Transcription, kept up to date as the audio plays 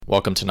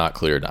Welcome to Not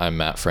Cleared. I'm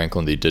Matt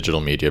Franklin, the digital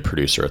media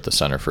producer at the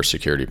Center for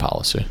Security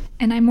Policy.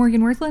 And I'm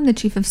Morgan Worthland, the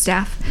Chief of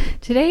Staff.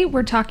 Today,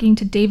 we're talking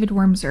to David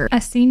Wormser, a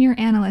senior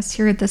analyst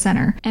here at the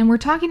Center. And we're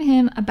talking to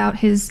him about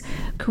his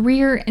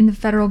career in the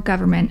federal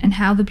government and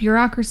how the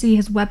bureaucracy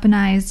has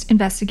weaponized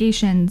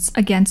investigations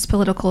against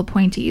political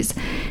appointees.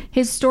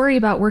 His story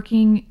about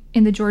working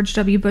in the George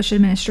W. Bush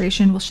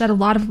administration will shed a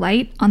lot of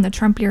light on the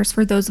Trump years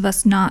for those of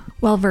us not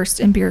well-versed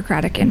in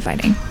bureaucratic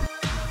infighting.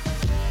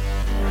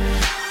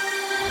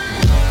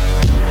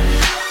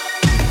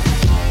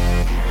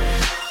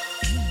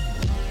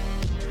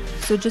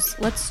 So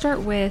let's start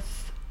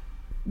with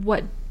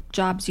what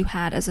jobs you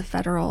had as a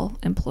federal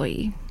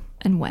employee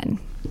and when.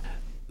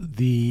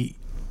 The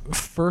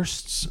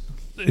first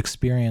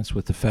experience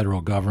with the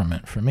federal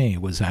government for me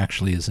was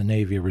actually as a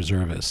Navy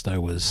reservist. I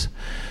was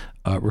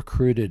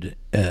recruited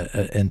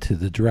into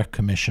the Direct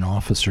Commission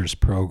Officers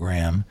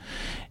Program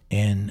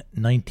in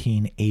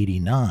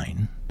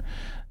 1989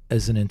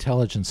 as an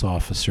intelligence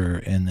officer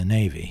in the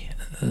Navy.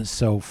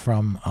 So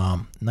from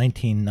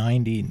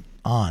 1990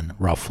 on,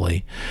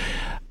 roughly,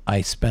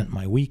 I spent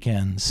my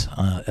weekends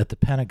at the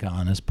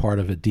Pentagon as part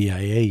of a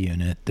DIA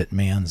unit that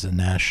mans a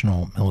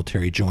National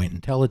Military Joint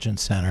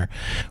Intelligence Center,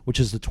 which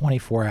is the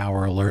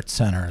 24-hour alert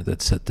center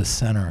that's at the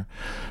center,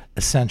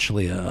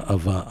 essentially,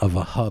 of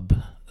a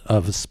hub,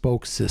 of a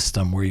spoke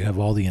system where you have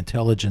all the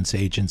intelligence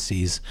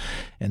agencies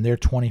and their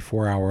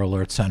 24-hour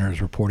alert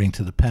centers reporting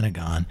to the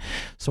Pentagon.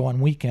 So on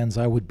weekends,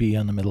 I would be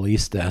on the Middle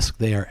East desk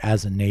there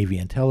as a Navy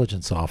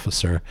intelligence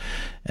officer.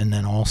 And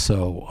then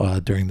also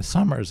during the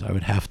summers, I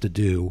would have to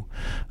do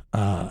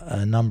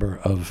a number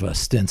of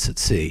stints at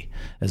sea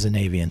as a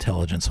Navy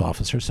intelligence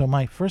officer. So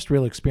my first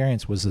real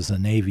experience was as a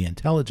Navy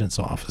intelligence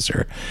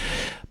officer.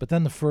 But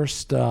then the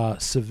first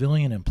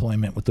civilian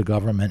employment with the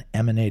government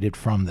emanated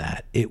from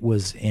that. It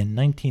was in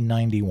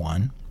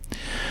 1991.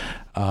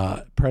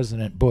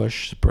 President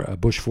Bush,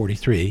 Bush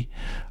 43,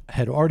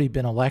 had already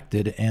been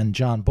elected, and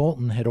John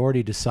Bolton had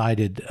already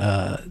decided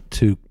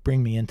to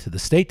bring me into the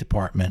State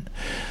Department.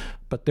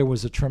 But there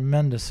was a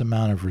tremendous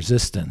amount of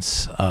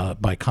resistance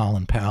by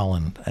Colin Powell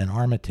and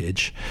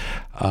Armitage,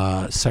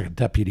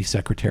 Deputy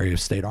Secretary of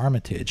State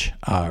Armitage,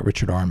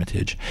 Richard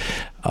Armitage,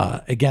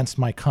 against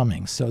my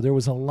coming. So there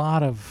was a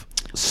lot of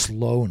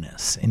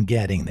slowness in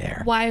getting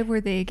there. Why were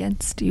they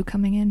against you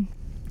coming in?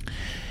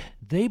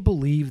 They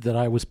believed that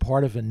I was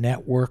part of a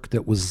network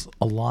that was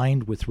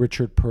aligned with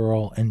Richard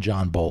Pearl and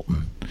John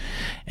Bolton.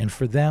 And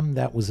for them,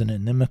 that was an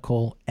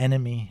inimical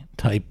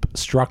enemy-type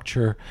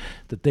structure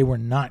that they were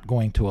not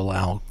going to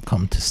allow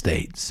come to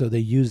state. So they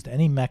used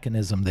any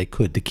mechanism they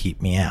could to keep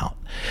me out.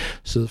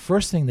 So the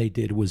first thing they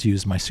did was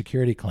use my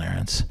security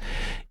clearance.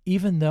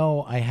 Even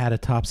though I had a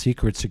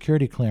top-secret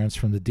security clearance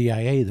from the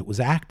DIA that was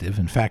active,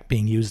 in fact,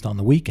 being used on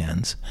the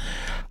weekends,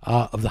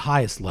 of the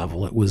highest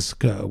level, it was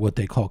what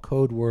they call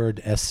code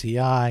word,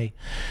 SCI.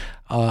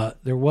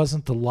 There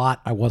wasn't a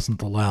lot I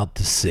wasn't allowed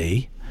to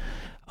see.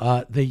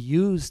 They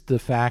used the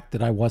fact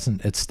that I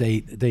wasn't at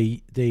state.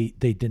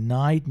 They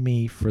denied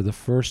me for the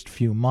first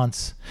few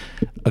months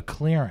a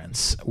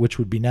clearance, which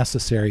would be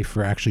necessary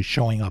for actually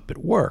showing up at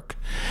work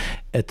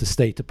at the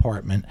State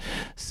Department,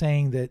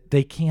 saying that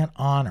they can't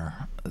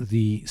honor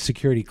the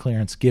security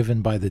clearance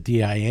given by the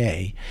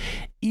DIA,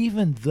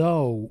 even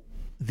though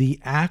the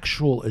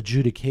actual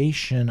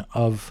adjudication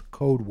of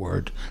code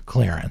word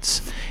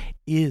clearance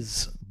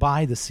is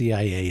by the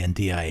CIA and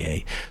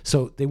DIA.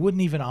 So they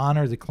wouldn't even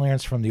honor the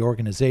clearance from the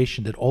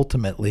organization that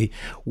ultimately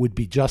would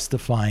be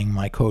justifying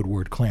my code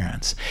word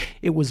clearance.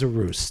 It was a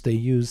ruse. They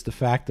used the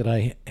fact that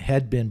I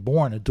had been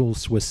born a dual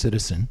Swiss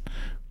citizen,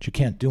 which you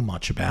can't do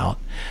much about.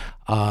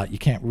 You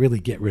can't really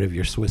get rid of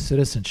your Swiss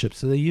citizenship.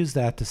 So they used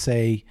that to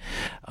say,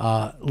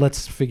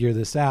 let's figure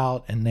this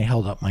out, and they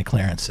held up my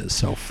clearances.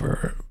 So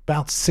for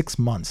about 6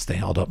 months, they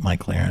held up my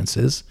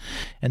clearances,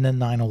 and then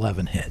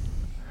 9/11 hit.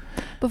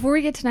 Before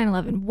we get to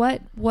 9/11,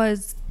 what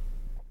was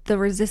the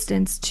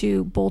resistance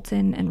to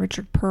Bolton and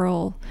Richard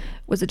Pearl?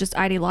 Was it just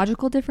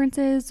ideological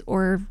differences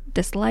or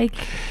dislike?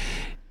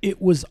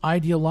 It was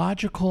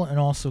ideological and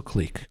also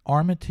clique.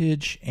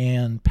 Armitage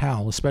and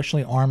Powell,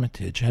 especially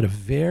Armitage, had a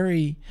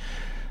very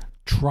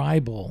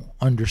tribal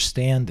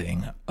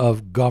understanding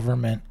of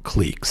government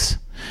cliques.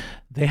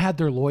 They had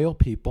their loyal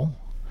people,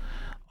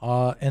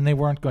 and they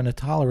weren't going to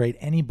tolerate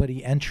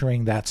anybody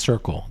entering that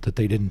circle that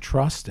they didn't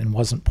trust and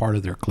wasn't part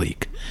of their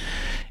clique.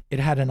 It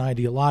had an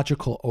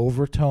ideological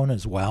overtone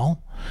as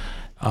well,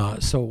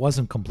 so it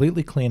wasn't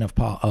completely clean of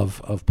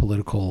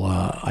political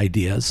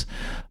ideas,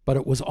 but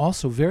it was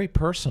also very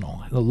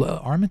personal.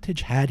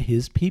 Armitage had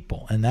his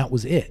people, and that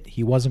was it.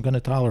 He wasn't going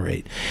to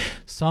tolerate.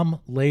 Some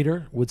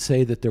later would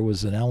say that there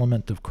was an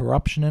element of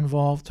corruption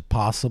involved,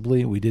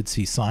 possibly. We did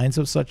see signs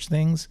of such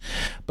things,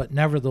 but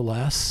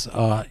nevertheless,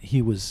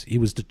 he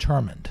was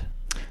determined.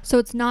 So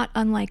it's not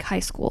unlike high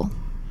school.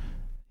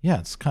 Yeah,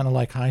 it's kind of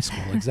like high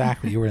school.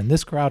 Exactly. You were in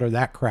this crowd or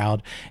that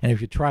crowd, and if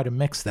you try to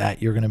mix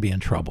that, you're going to be in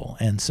trouble.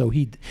 And so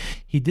he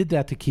did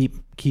that to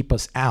keep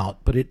us out,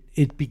 but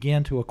it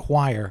began to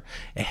acquire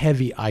a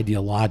heavy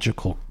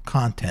ideological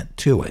content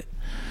to it.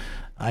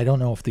 I don't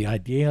know if the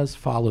ideas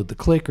followed the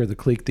clique or the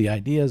clique the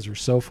ideas or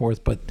so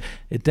forth, but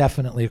it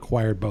definitely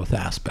acquired both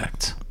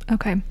aspects.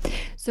 Okay.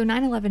 So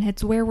 9/11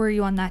 hits. Where were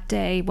you on that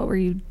day? What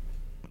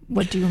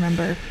do you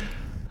remember?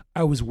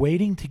 I was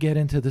waiting to get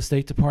into the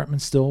State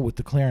Department still with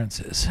the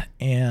clearances,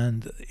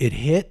 and it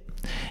hit,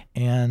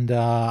 and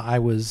I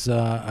was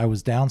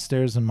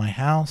downstairs in my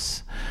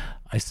house.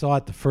 I saw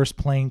it. The first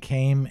plane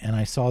came, and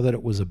I saw that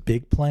it was a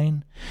big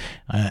plane,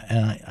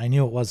 and I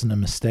knew it wasn't a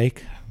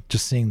mistake,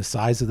 just seeing the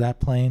size of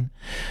that plane.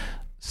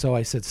 So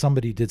I said,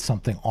 somebody did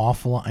something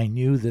awful. I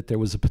knew that there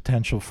was a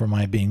potential for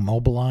my being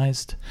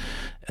mobilized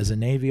as a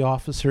Navy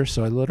officer.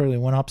 So I literally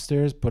went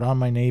upstairs, put on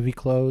my Navy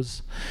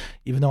clothes,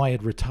 even though I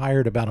had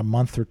retired about a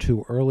month or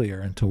two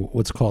earlier into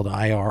what's called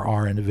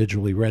IRR,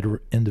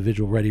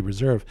 Individual Ready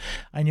Reserve.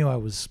 I knew I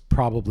was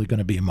probably going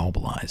to be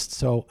immobilized.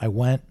 So I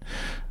went,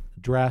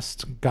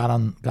 dressed, got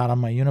on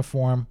my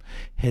uniform,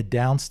 head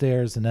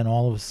downstairs, and then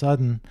all of a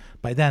sudden,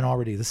 by then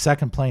already the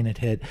second plane had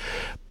hit.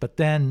 But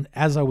then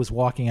as I was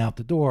walking out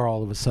the door,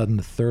 all of a sudden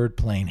the third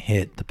plane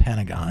hit the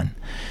Pentagon,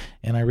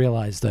 and I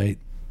realized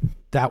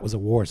that was a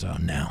war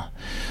zone now.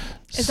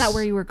 Is that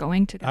where you were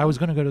going to go? I was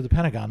going to go to the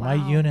Pentagon. Wow. My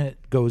unit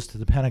goes to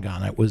the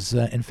Pentagon. It was,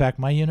 in fact,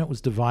 my unit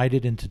was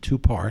divided into two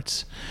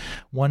parts.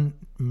 One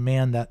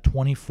manned that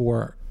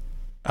 24-hour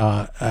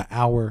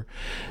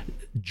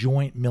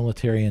Joint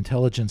Military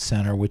Intelligence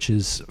Center, which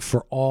is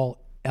for all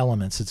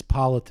elements. It's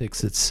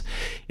politics,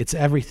 it's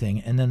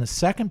everything. And then the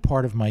second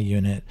part of my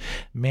unit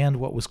manned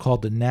what was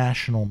called the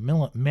National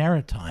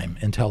Maritime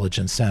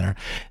Intelligence Center.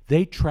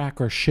 They track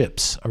our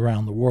ships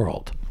around the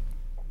world.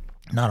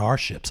 Not our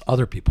ships,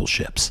 other people's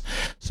ships.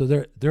 So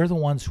they're the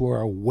ones who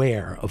are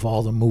aware of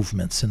all the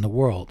movements in the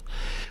world.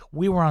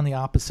 We were on the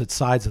opposite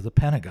sides of the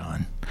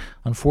Pentagon.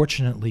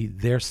 Unfortunately,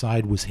 their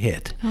side was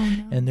hit. Oh,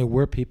 no. And there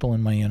were people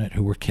in my unit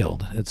who were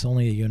killed. It's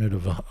only a unit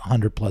of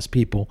 100 plus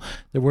people.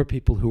 There were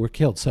people who were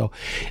killed. So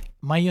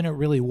my unit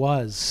really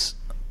was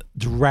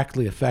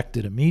directly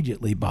affected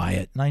immediately by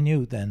it. And I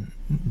knew then,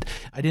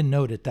 I didn't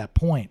know it at that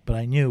point, but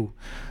I knew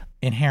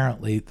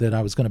inherently that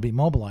I was going to be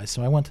mobilized.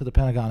 So I went to the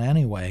Pentagon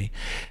anyway,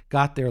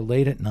 got there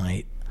late at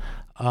night.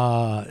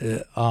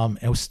 It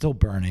was still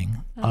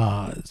burning.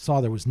 Saw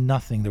there was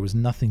nothing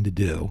to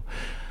do.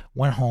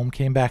 Went home,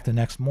 came back the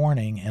next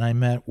morning, and I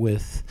met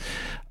with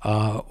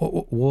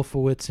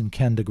Wolfowitz and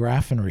Ken de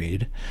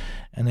Graffenried,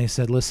 and they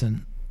said,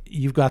 listen,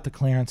 you've got the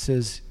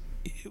clearances.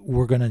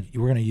 We're gonna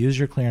use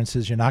your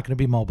clearances. You're not going to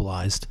be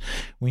mobilized.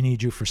 We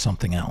need you for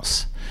something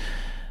else.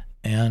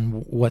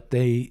 And what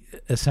they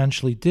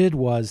essentially did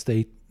was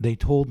they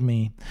told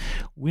me,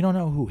 we don't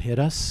know who hit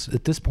us.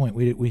 At this point,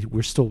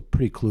 we're still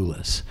pretty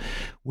clueless.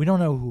 We don't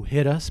know who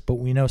hit us, but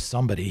we know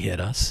somebody hit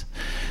us.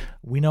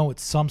 We know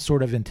it's some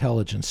sort of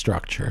intelligence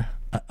structure,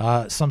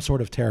 some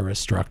sort of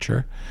terrorist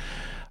structure.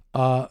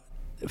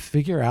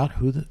 Figure out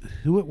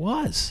who it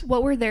was.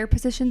 What were their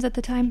positions at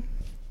the time?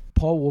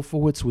 Paul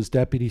Wolfowitz was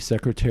Deputy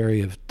Secretary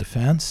of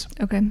Defense.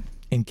 Okay.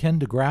 And Ken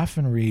de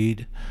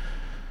Graffenried,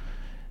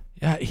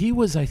 he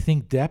was, I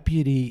think,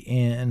 deputy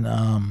in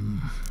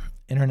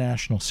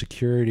international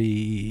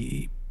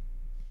security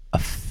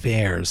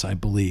affairs, I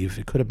believe.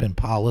 It could have been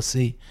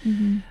policy.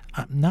 Mm-hmm.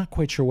 I'm not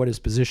quite sure what his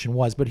position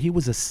was, but he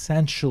was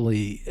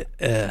essentially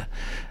a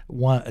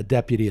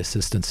deputy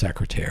assistant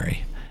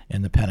secretary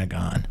in the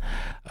Pentagon.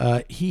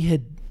 He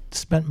had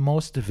spent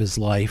most of his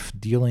life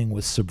dealing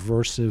with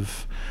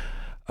subversive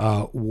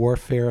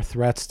warfare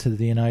threats to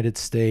the United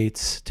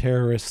States,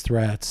 terrorist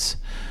threats.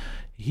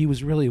 He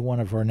was really one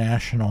of our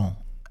national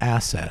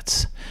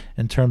assets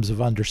in terms of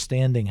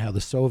understanding how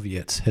the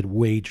Soviets had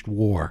waged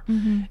war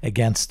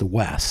against the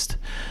West.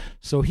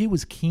 So he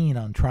was keen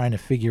on trying to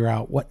figure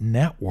out what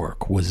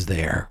network was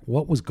there,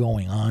 what was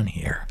going on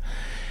here.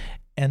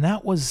 And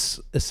that was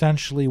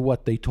essentially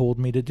what they told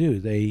me to do.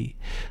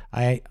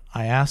 I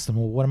asked them,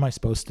 well, what am I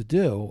supposed to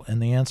do?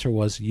 And the answer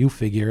was, you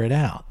figure it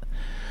out.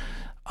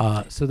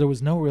 So there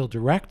was no real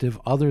directive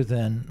other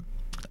than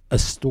a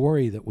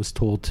story that was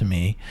told to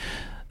me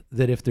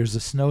that if there's a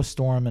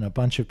snowstorm and a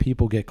bunch of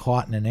people get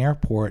caught in an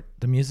airport,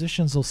 the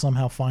musicians will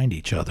somehow find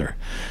each other.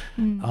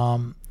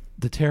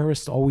 The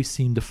terrorists always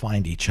seem to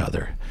find each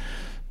other.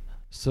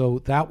 So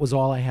that was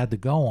all I had to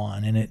go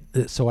on.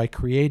 And so I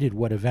created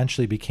what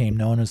eventually became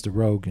known as the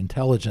Rogue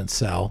Intelligence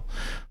Cell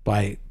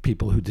by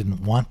people who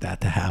didn't want that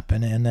to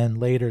happen. And then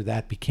later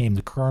that became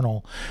the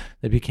Colonel,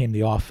 that became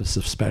the Office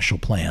of Special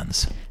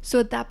Plans. So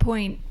at that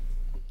point,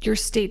 your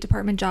State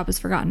Department job was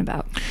forgotten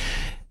about.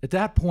 At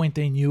that point,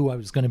 they knew I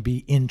was going to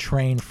be in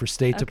train for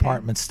State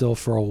Department still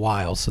for a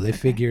while. So they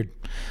figured,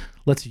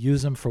 let's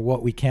use them for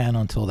what we can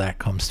until that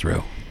comes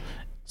through.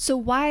 So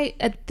why,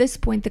 at this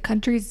point, the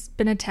country's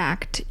been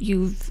attacked.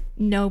 You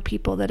know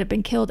people that have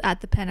been killed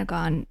at the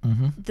Pentagon.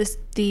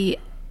 The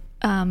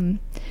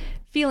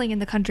feeling in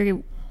the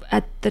country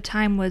at the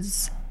time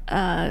was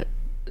a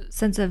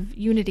sense of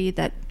unity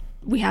that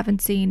we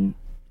haven't seen,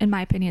 in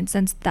my opinion,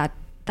 since that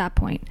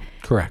point.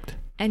 Correct.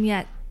 And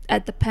yet,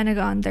 at the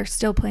Pentagon, they're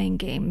still playing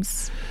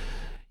games.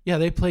 Yeah,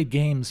 they played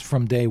games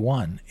from day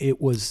one. It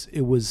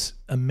was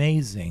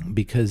amazing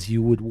because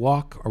you would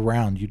walk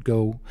around. You'd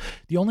go.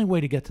 The only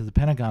way to get to the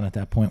Pentagon at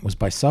that point was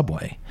by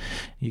subway.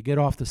 You get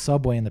off the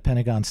subway in the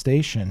Pentagon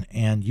station,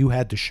 and you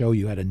had to show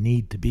you had a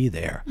need to be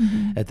there.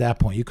 At that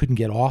point, you couldn't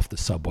get off the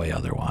subway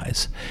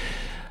otherwise.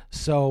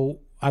 So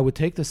I would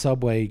take the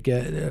subway,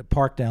 get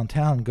park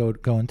downtown,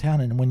 go in town,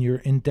 and when you're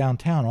in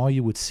downtown, all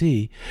you would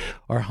see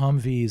are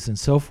Humvees and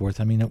so forth.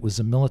 I mean, it was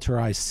a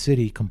militarized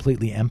city,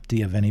 completely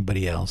empty of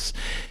anybody else.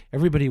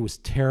 Everybody was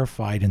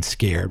terrified and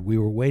scared. We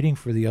were waiting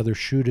for the other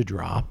shoe to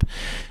drop,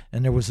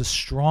 and there was a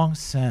strong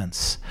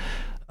sense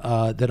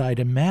that I'd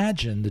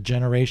imagined the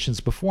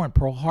generations before in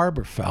Pearl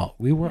Harbor felt.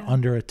 We were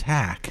under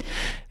attack,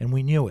 and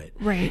we knew it.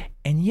 Right.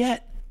 And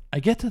yet, I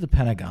get to the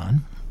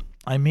Pentagon.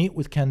 I meet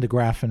with Ken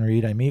DeGraff and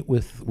Reed. I meet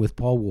with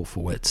Paul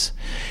Wolfowitz,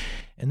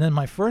 and then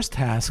my first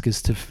task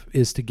is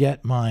to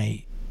get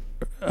my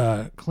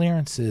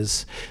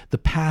clearances, the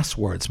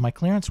passwords. My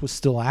clearance was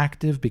still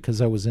active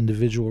because I was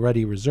individual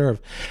ready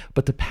reserve,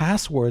 but the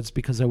passwords,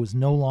 because I was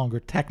no longer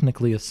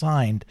technically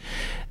assigned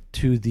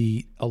to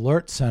the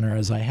alert center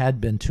as I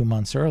had been 2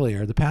 months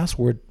earlier, the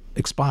password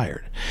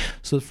expired.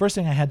 So the first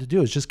thing I had to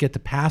do is just get the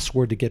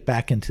password to get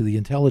back into the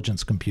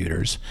intelligence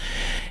computers.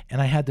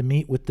 And I had to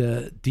meet with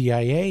the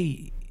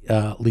DIA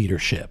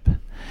leadership.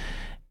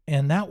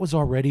 And that was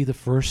already the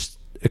first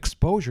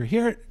exposure.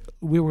 Here,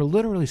 we were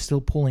literally still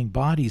pulling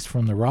bodies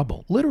from the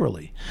rubble.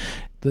 Literally.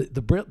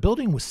 The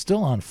building was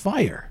still on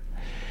fire.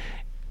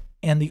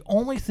 And the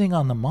only thing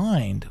on the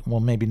mind, well,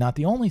 maybe not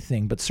the only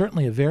thing, but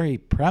certainly a very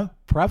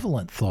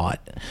prevalent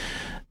thought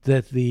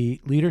that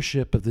the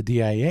leadership of the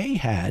DIA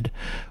had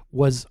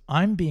was,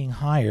 I'm being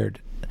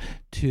hired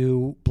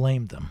to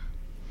blame them.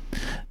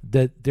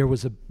 That there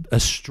was a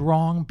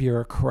strong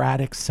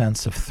bureaucratic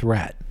sense of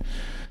threat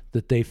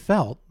that they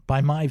felt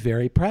by my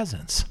very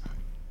presence.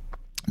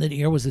 That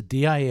here was a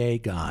DIA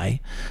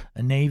guy,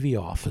 a Navy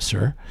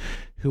officer,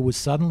 who was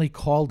suddenly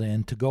called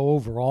in to go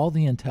over all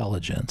the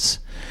intelligence.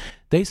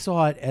 They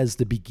saw it as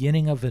the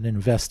beginning of an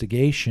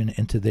investigation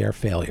into their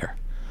failure,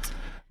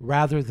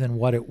 rather than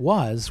what it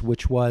was,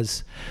 which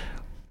was,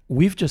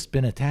 we've just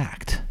been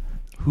attacked.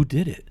 Who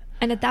did it?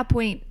 And at that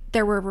point,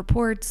 there were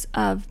reports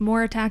of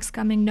more attacks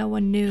coming. No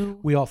one knew.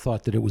 We all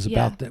thought that it was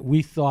about that.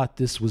 We thought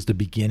this was the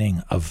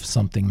beginning of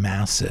something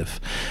massive,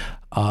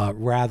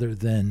 rather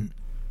than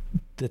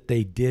that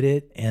they did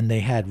it and they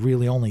had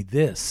really only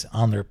this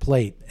on their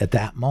plate at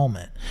that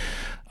moment.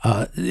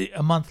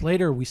 A month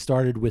later, we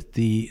started with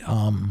the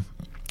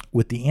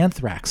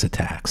anthrax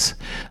attacks,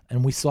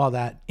 and we saw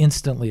that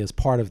instantly as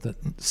part of the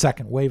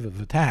second wave of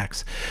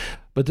attacks.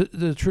 But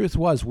the truth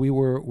was, we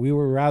were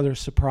rather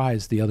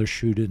surprised the other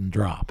shoe didn't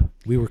drop.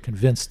 We were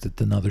convinced that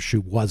another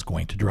shoe was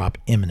going to drop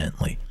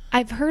imminently.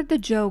 I've heard the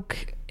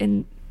joke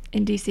in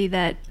DC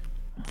that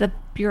the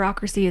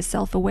bureaucracy is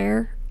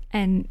self-aware,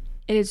 and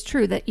it is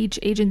true that each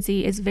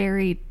agency is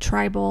very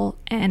tribal,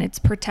 and it's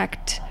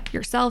protect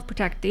yourself,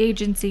 protect the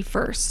agency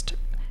first,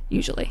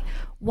 usually.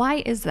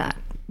 Why is that?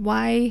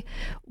 Why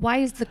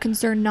is the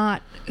concern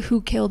not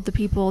who killed the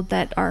people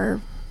that are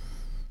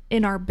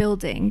in our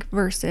building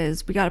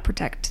versus we got to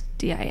protect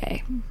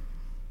DIA?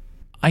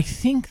 I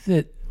think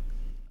that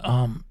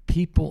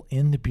people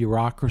in the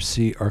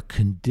bureaucracy are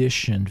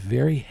conditioned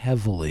very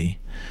heavily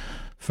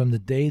from the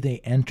day they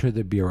enter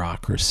the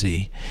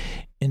bureaucracy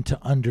into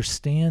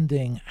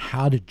understanding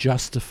how to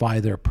justify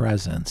their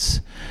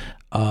presence,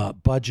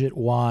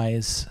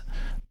 budget-wise,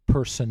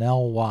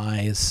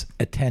 personnel-wise,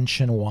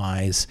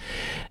 attention-wise,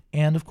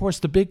 and of course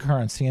the big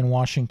currency in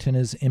Washington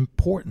is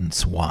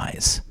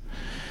importance-wise.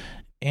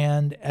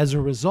 And as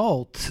a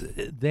result,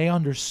 they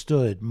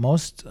understood,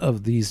 most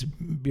of these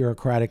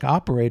bureaucratic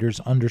operators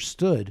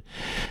understood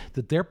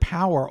that their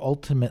power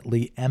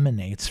ultimately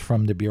emanates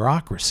from the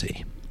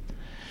bureaucracy.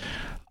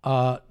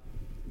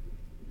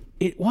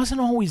 It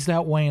wasn't always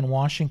that way in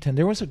Washington.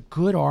 There was a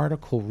good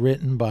article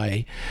written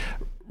by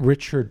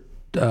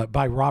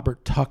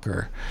Robert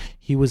Tucker.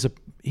 He was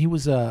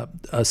a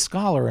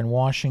scholar in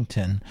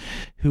Washington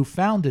who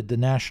founded the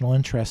National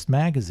Interest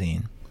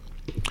magazine.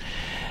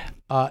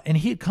 And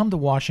he had come to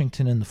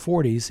Washington in the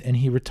 40s, and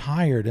he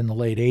retired in the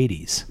late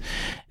 80s.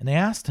 And they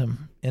asked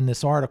him in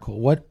this article,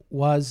 what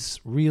was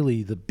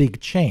really the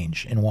big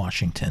change in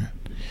Washington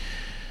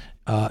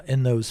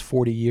in those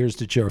 40 years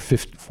that you, or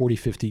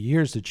 50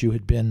 years that you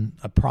had been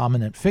a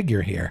prominent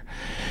figure here?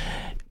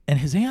 And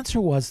his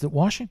answer was that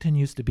Washington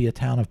used to be a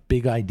town of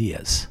big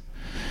ideas.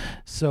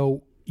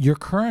 So your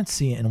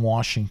currency in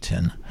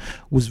Washington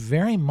was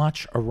very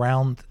much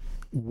around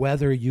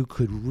whether you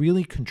could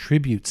really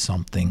contribute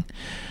something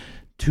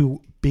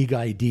to big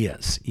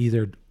ideas,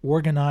 either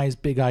organize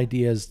big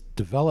ideas,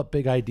 develop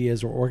big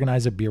ideas, or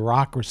organize a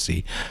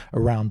bureaucracy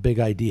around big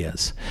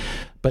ideas.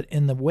 But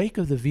in the wake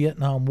of the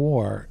Vietnam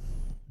War,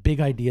 big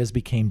ideas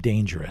became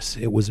dangerous.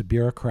 It was a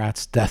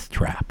bureaucrat's death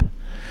trap.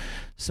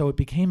 So it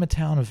became a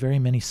town of very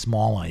many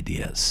small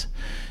ideas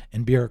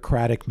and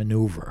bureaucratic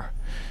maneuver.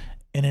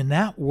 And in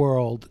that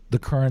world, the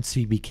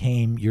currency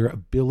became your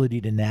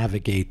ability to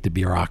navigate the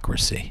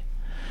bureaucracy.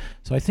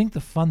 So I think the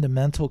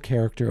fundamental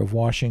character of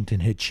Washington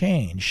had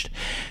changed.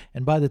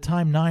 And by the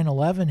time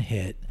 9/11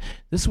 hit,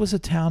 this was a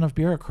town of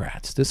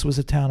bureaucrats. This was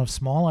a town of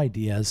small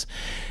ideas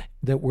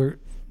that were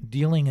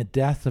dealing a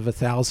death of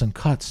 1,000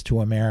 cuts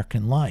to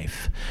American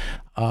life.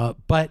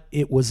 But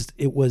it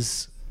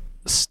was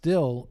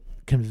still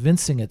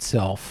convincing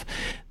itself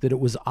that it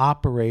was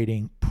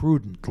operating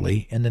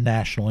prudently in the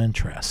national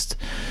interest.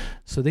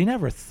 So they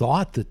never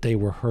thought that they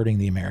were hurting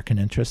the American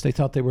interest. They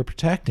thought they were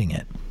protecting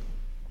it.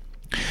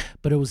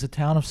 But it was a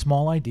town of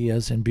small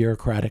ideas and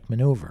bureaucratic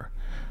maneuver.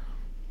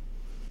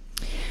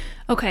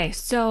 Okay,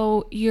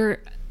 so you're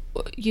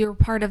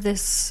part of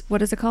this,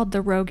 what is it called?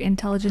 The Rogue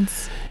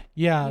Intelligence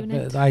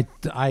Unit?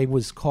 I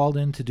was called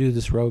in to do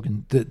this rogue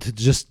and to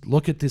just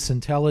look at this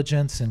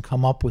intelligence and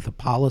come up with a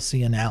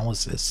policy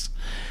analysis.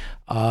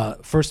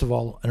 First of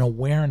all, an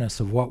awareness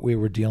of what we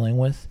were dealing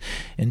with,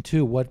 and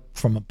two, what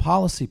from a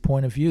policy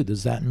point of view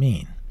does that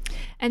mean?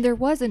 And there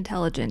was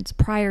intelligence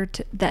prior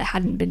to that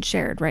hadn't been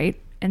shared, right?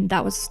 And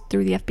that was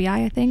through the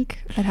FBI, I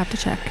think. I'd have to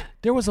check.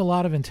 There was a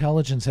lot of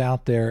intelligence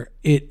out there.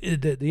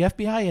 The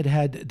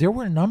FBI there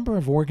were a number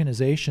of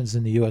organizations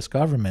in the U.S.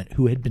 government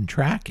who had been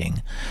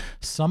tracking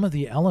some of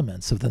the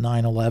elements of the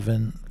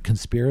 9/11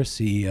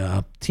 conspiracy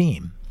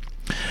team.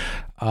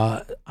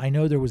 I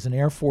know there was an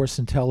Air Force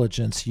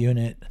intelligence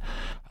unit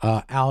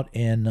out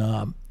in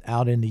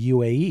the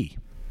UAE.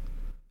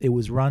 It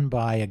was run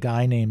by a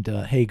guy named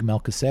Haig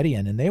Melchizedek,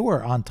 and they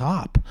were on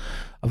top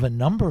of a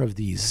number of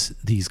these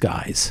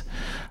guys.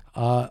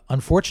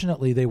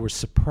 Unfortunately, they were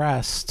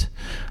suppressed,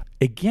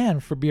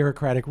 again, for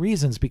bureaucratic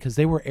reasons, because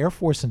they were Air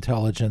Force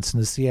intelligence,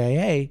 and the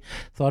CIA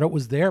thought it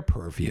was their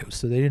purview.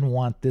 So they didn't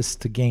want this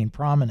to gain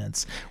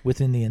prominence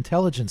within the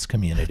intelligence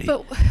community.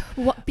 But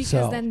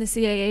then the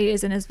CIA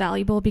isn't as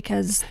valuable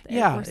because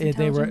Air Force intelligence?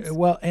 They were,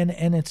 well,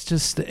 and it's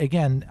just,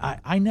 again,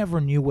 I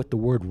never knew what the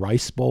word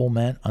Rice Bowl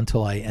meant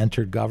until I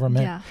entered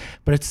government. Yeah.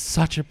 But it's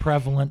such a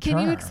prevalent term.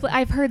 Can you explain?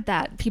 I've heard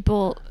that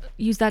people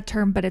use that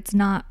term, but it's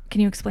not.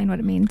 Can you explain what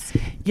it means?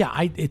 Yeah,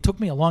 it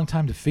took me a long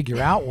time to figure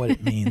out what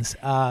it means.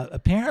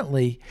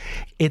 Apparently,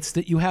 it's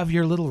that you have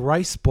your little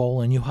rice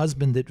bowl and you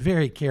husband it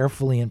very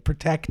carefully and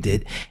protect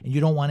it, and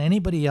you don't want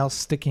anybody else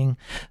sticking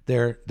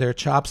their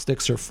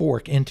chopsticks or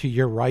fork into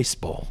your rice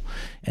bowl,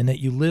 and that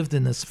you lived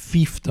in this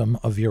fiefdom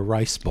of your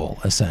rice bowl,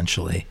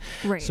 essentially.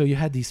 Right. So you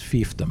had these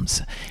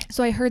fiefdoms.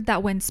 So I heard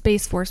that when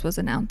Space Force was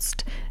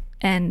announced,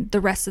 and the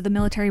rest of the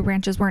military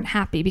branches weren't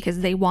happy because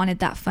they wanted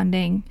that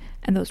funding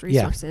and those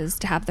resources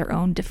to have their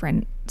own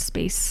different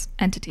space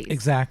entities.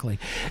 Exactly.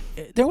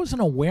 There was an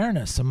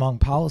awareness among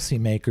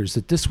policymakers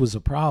that this was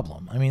a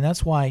problem. I mean,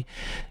 that's why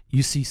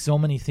you see so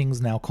many things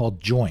now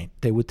called joint.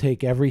 They would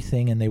take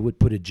everything and they would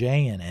put a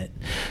J in it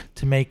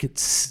to make it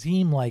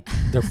seem like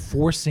they're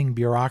forcing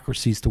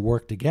bureaucracies to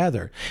work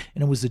together.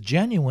 And it was a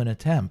genuine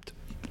attempt.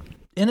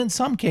 And in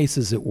some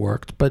cases it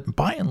worked, but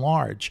by and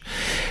large,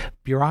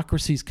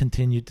 bureaucracies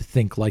continued to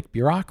think like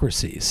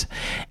bureaucracies.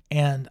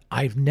 And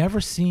I've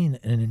never seen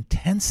an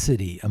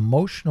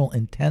emotional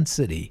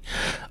intensity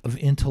of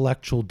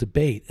intellectual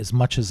debate as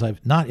much as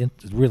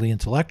really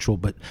intellectual,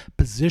 but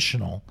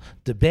positional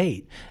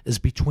debate is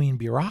between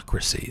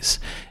bureaucracies.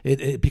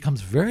 It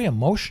becomes very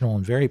emotional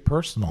and very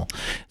personal.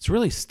 It's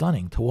really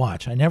stunning to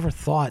watch. I never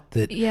thought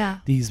that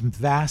these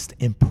vast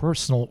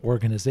impersonal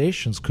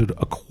organizations could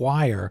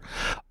acquire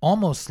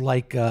almost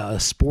like a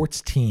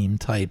sports team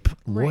type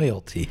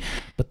loyalty,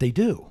 but they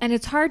do. And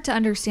it's hard to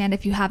understand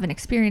if you haven't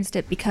experienced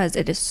it because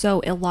it is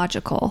so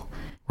illogical.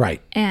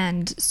 Right.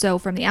 And so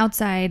from the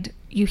outside,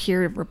 you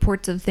hear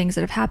reports of things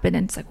that have happened,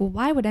 and it's like, well,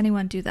 why would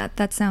anyone do that?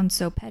 That sounds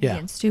so petty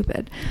and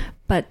stupid.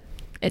 But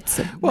it's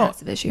a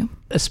massive issue.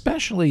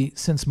 Especially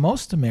since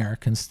most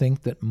Americans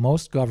think that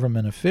most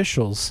government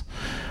officials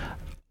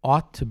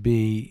ought to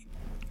be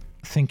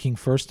thinking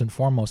first and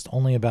foremost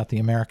only about the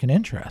American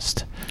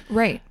interest.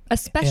 Right.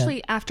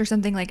 Especially after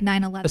something like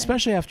 9/11.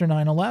 Especially after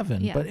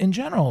 9/11. Yeah. But in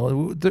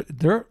general,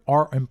 there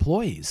are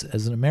employees.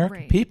 As an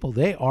American people,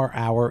 they are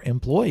our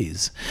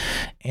employees.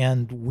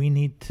 And we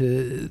need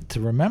to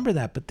remember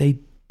that. But they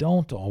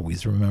don't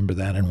always remember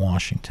that in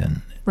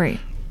Washington. Right.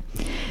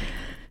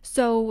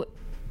 So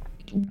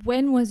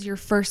when was your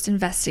first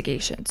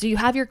investigation? So you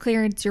have your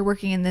clearance. You're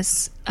working in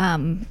this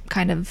kind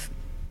of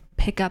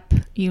pickup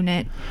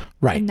unit,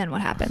 right? And then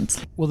what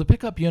happens? Well, the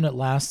pickup unit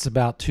lasts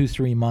about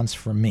 2-3 months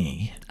for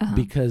me,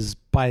 because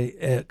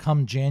by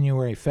come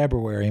January,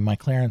 February, my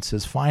clearance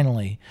is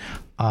finally.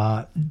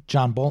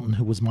 John Bolton,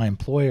 who was my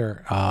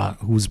employer,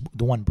 who was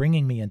the one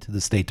bringing me into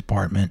the State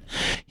Department,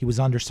 he was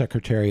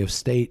Undersecretary of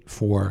State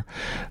for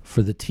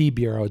the T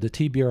Bureau. The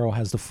T Bureau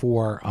has the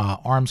 4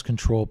 Arms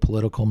Control,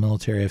 Political,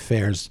 Military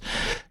Affairs,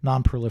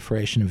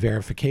 Non-Proliferation, and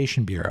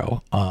Verification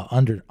Bureau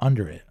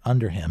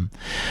under him.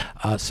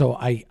 So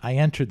I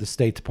entered the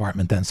State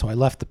Department then. So I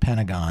left the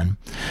Pentagon.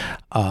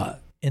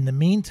 In the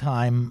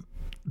meantime,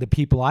 the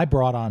people I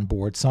brought on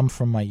board, some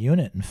from my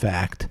unit, in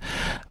fact,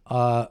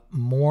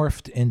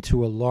 morphed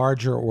into a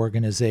larger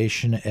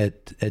organization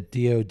at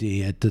DOD,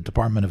 at the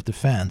Department of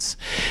Defense,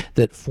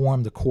 that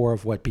formed the core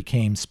of what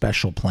became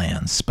Special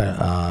Plans,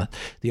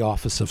 the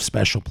Office of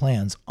Special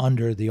Plans,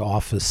 under the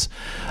Office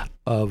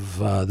of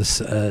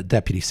the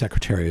Deputy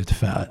Secretary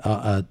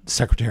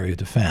of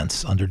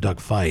Defense under Doug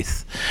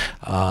Feith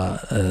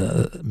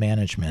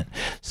management.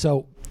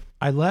 So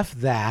I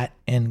left that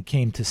and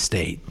came to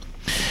State.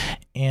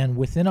 And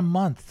within a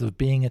month of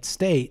being at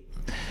State,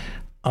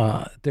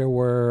 there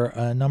were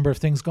a number of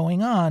things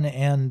going on,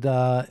 and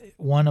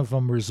one of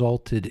them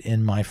resulted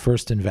in my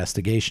first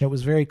investigation. It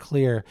was very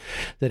clear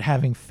that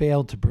having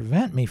failed to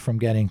prevent me from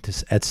getting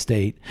at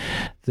State,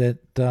 that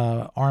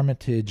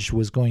Armitage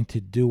was going to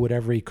do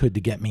whatever he could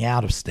to get me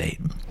out of State.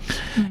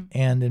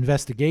 And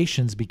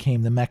investigations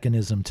became the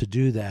mechanism to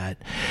do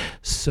that.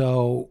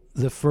 So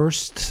the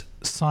first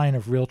sign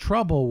of real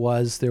trouble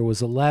was there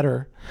was a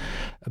letter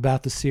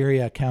about the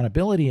Syria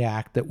Accountability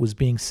Act that was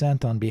being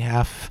sent on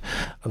behalf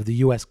of the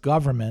U.S.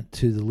 government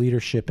to the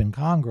leadership in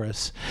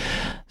Congress,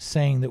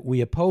 saying that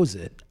we oppose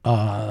it,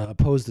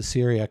 oppose the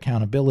Syria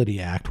Accountability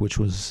Act, which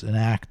was an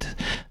act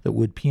that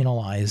would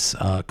penalize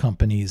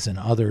companies and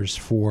others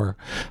for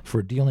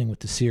dealing with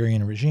the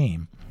Syrian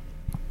regime.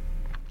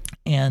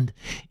 And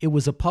it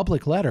was a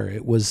public letter.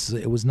 It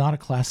was not a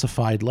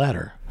classified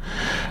letter.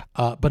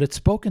 But it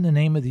spoke in the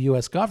name of the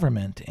U.S.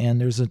 government,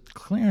 and there's a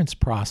clearance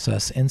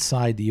process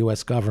inside the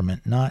U.S.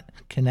 government, not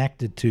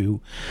connected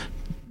to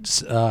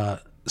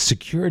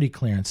security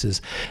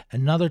clearances,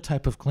 another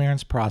type of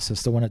clearance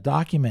process that when a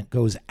document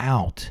goes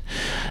out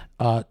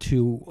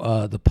to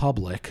the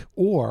public,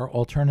 or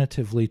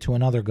alternatively to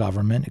another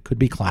government, it could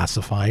be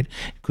classified,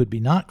 it could be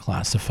not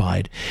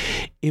classified,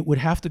 it would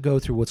have to go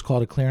through what's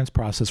called a clearance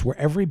process where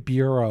every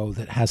bureau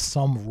that has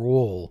some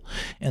role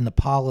in the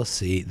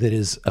policy that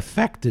is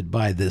affected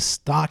by this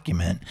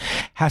document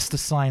has to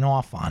sign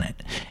off on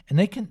it. And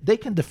they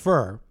can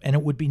defer, and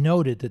it would be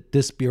noted that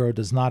this bureau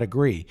does not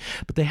agree,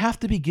 but they have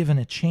to be given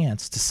a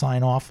chance to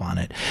sign off on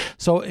it.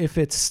 So if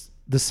it's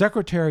the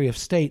Secretary of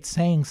State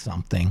saying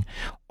something,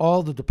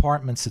 all the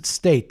departments at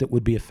State that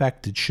would be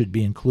affected should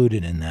be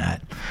included in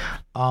that.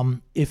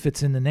 If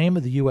it's in the name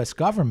of the U.S.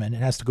 government, it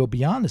has to go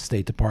beyond the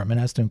State Department.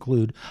 It has to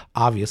include,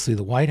 obviously,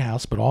 the White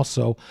House, but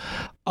also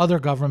other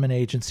government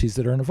agencies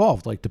that are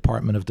involved, like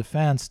Department of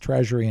Defense,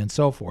 Treasury, and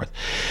so forth.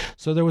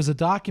 So there was a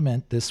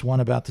document, this one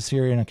about the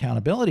Syrian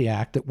Accountability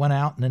Act, that went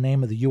out in the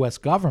name of the U.S.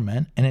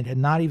 government, and it had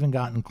not even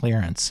gotten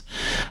clearance,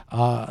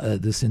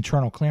 this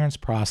internal clearance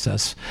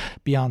process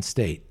beyond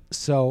State.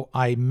 So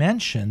I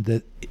mentioned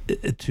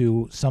that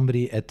to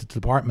somebody at the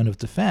Department of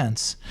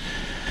Defense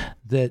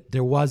that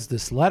there was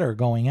this letter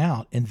going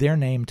out in their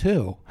name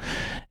too.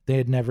 They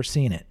had never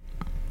seen it.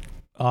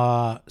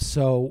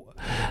 So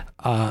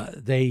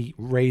they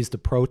raised a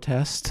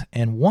protest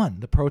and won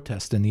the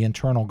protest in the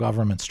internal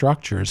government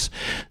structures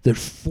that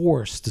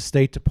forced the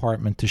State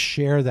Department to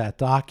share that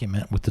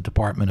document with the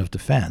Department of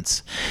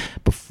Defense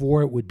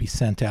before it would be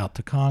sent out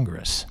to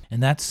Congress.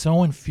 And that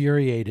so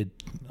infuriated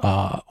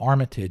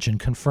Armitage and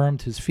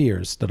confirmed his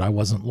fears that I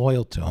wasn't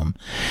loyal to him,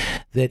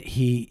 that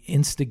he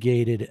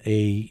instigated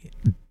a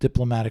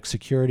diplomatic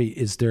security.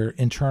 Is their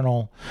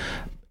internal,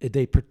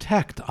 they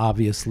protect,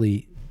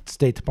 obviously,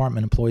 State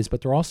Department employees,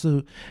 but they're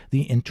also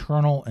the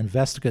internal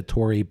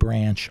investigatory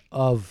branch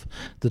of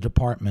the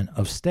Department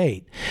of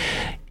State.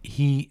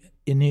 He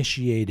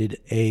initiated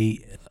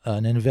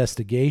an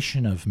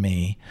investigation of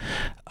me,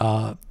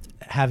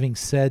 having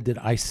said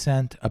that I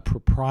sent a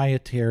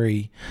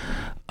proprietary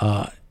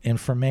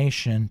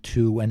information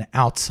to an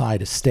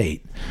outside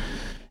estate.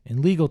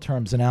 In legal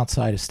terms, an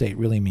outside estate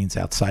really means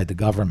outside the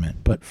government,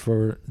 but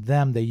for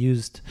them,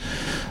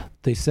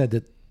 they said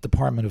that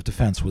Department of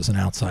Defense was an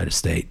outside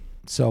estate.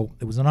 So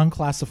it was an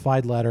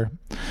unclassified letter.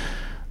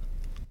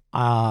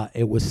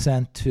 It was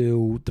sent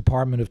to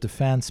Department of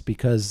Defense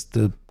because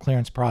the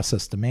clearance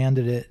process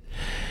demanded it,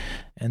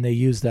 and they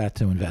used that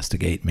to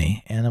investigate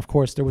me. And of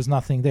course, there was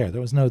nothing there. There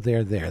was no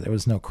there. There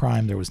was no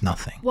crime. There was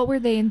nothing. What were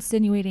they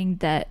insinuating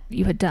that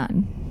you had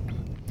done?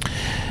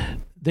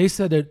 They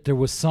said that there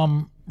was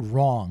some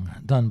wrong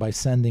done by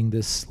sending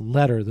this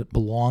letter that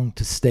belonged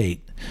to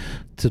State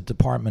to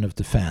Department of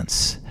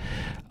Defense.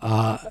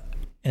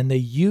 And they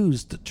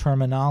used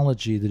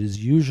terminology that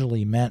is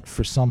usually meant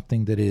for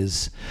something that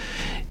is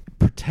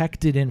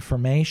protected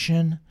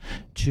information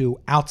to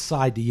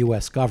outside the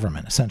U.S.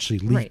 government, essentially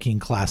leaking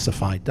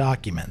classified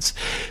documents.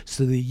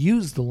 So they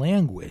used the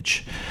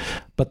language,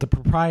 but the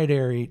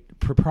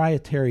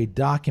proprietary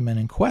document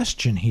in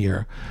question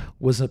here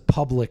was a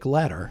public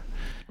letter.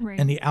 Right.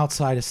 And the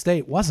outside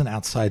estate wasn't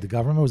outside the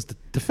government, it was the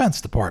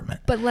Defense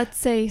Department. But let's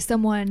say so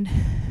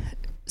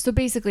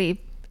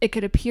basically, it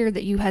could appear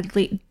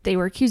that they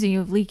were accusing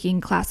you of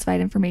leaking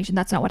classified information.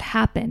 That's not what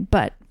happened,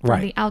 but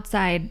from the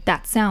outside,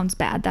 that sounds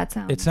bad.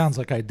 It sounds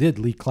like I did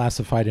leak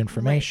classified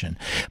information.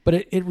 Right. But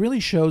it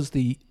really shows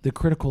the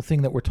critical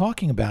thing that we're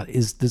talking about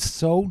is this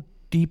so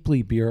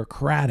deeply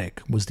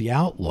bureaucratic was the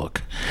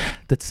outlook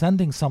that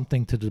sending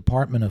something to the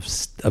Department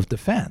of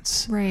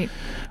Defense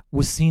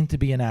was seen to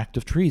be an act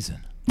of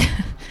treason.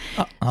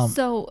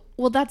 So,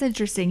 well, that's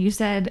interesting. You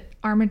said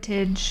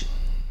Armitage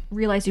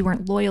realized you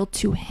weren't loyal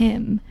to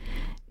him.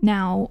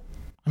 Now,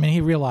 I mean,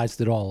 he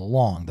realized it all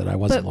along that I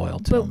wasn't loyal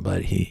to him,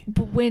 but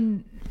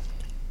when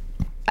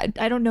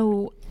I don't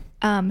know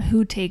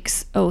who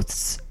takes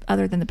oaths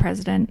other than the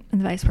president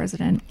and the vice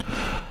president.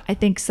 I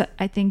think some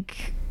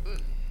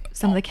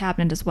of the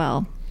cabinet as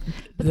well.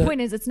 But the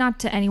point is, it's not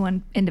to any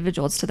one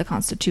individual; it's to the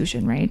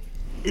Constitution, right?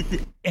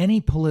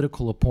 Any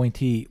political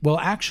appointee. Well,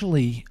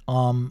 actually,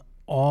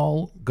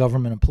 all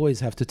government employees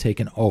have to take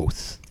an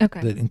oath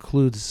that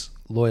includes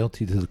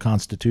loyalty to the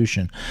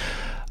Constitution.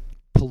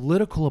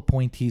 Political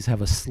appointees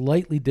have a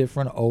slightly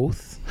different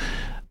oath,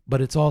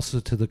 but it's also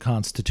to the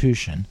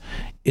Constitution.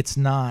 It's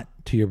not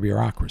to your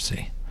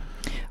bureaucracy.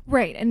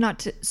 Right, and not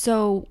to.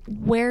 So,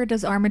 where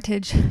does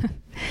Armitage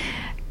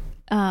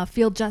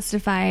feel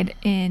justified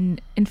in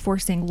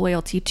enforcing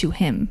loyalty to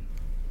him,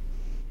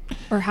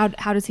 or how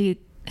does he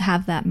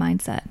have that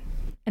mindset?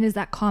 And is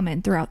that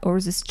common throughout, or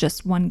is this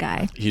just one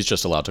guy? He's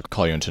just allowed to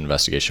call you into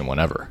investigation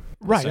whenever.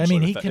 Right. I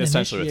mean, he can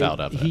essentially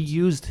without evidence. He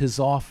used his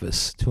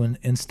office to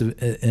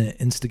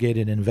instigate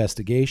an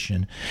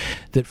investigation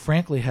that,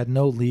 frankly, had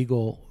no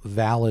legal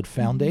valid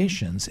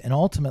foundations, and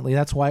ultimately,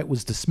 that's why it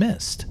was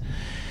dismissed.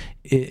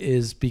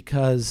 Is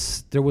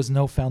because there was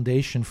no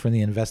foundation for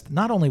the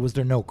Not only was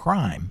there no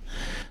crime,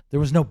 there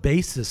was no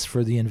basis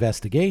for the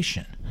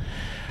investigation.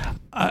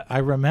 I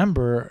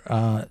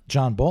remember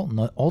John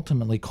Bolton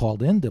ultimately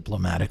called in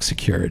diplomatic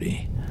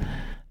security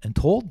and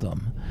told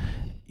them,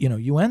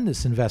 you end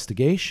this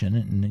investigation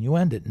and you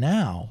end it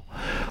now,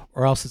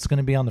 or else it's going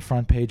to be on the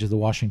front page of the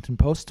Washington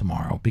Post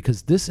tomorrow,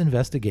 because this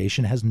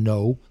investigation has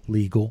no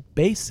legal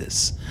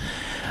basis.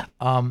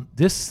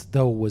 This,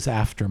 though, was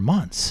after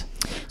months.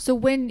 So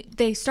when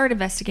they start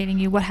investigating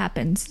you, what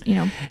happens?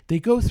 They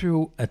go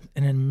through an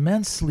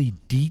immensely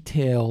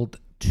detailed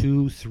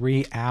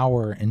 2-3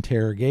 hour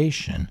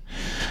interrogation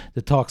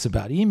that talks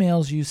about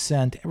emails you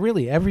sent,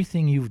 really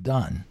everything you've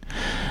done.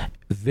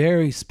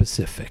 Very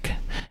specific,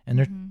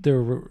 and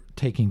they're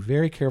taking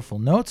very careful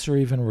notes or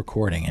even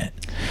recording it,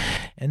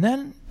 and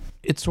then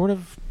it sort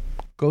of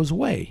goes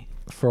away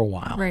for a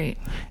while, right?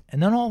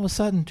 And then all of a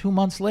sudden, 2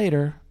 months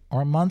later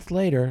or a month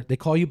later, they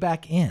call you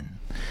back in,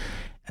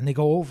 and they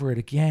go over it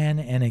again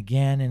and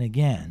again and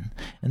again,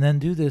 and then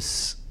do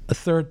this a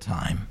third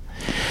time.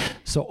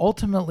 So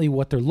ultimately,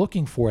 what they're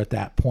looking for at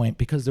that point,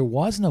 because there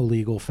was no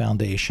legal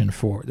foundation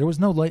there was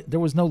no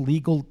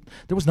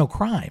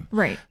crime.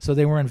 Right. So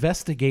they were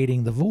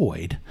investigating the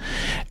void,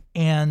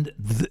 and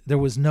there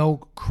was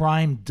no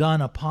crime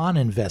done upon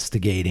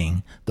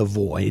investigating the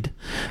void,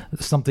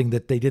 something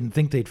that they didn't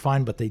think they'd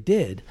find, but they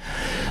did.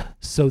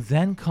 So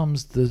then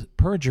comes the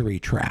perjury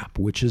trap,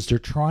 which is they're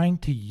trying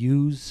to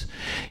use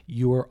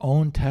your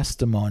own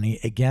testimony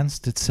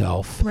against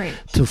itself. Right.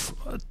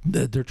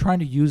 They're trying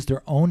to use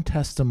your own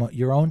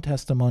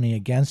testimony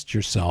against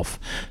yourself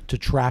to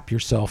trap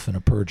yourself in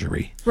a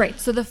perjury. Right.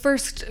 So the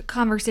first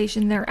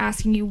conversation, they're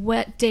asking you,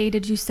 what day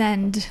did you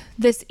send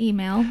this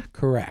email?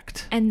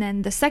 Correct. And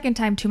then the second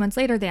time, 2 months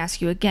later, they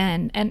ask you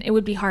again, and it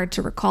would be hard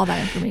to recall that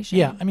information.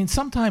 Yeah. I mean,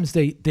 sometimes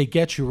they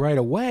get you right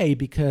away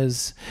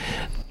because,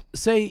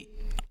 say,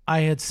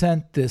 I had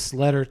sent this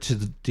letter to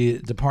the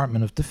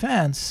Department of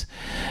Defense,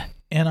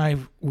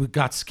 and we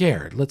got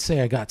scared. Let's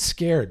say I got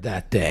scared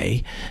that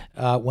day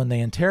when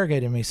they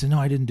interrogated me. Said, "No,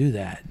 I didn't do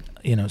that."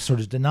 Sort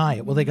of deny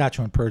it. Well, they got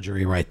you on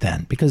perjury right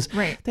then because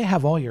they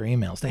have all your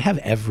emails. They have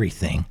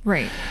everything.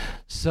 Right.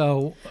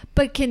 So,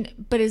 but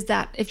is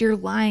that, if you're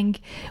lying,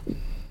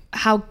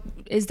 how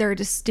is there a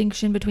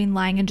distinction between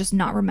lying and just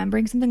not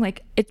remembering something?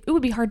 Like it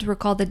would be hard to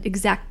recall the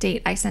exact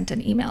date I sent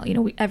an email.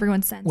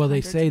 Everyone sends. Well, they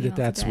say that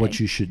that's what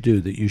you should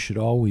do. That you should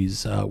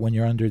always, when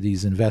you're under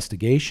these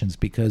investigations,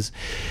 because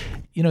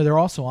there are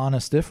also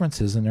honest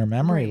differences and there are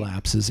memory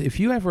lapses. If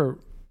you ever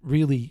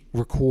really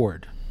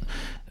record.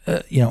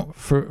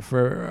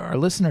 For our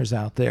listeners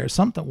out there,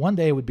 one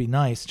day it would be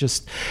nice,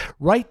 just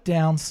write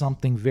down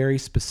something very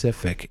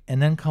specific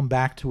and then come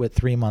back to it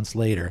 3 months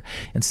later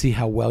and see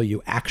how well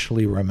you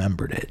actually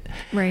remembered it.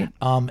 Right.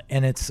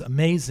 And it's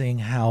amazing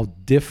how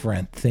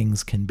different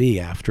things can be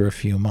after a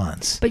few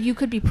months. But you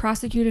could be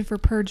prosecuted for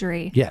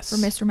perjury. Yes. For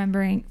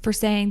misremembering, for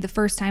saying the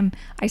first time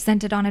I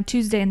sent it on a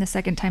Tuesday and the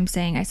second time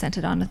saying I sent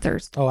it on a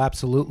Thursday. Oh,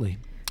 absolutely.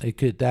 It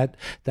could.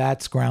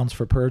 That's grounds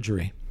for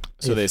perjury.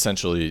 So they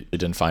essentially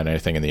didn't find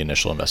anything in the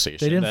initial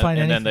investigation. They didn't find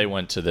anything. And then they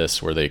went to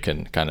this where they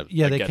can kind of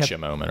get you a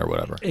moment or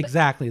whatever.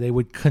 Exactly. They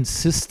would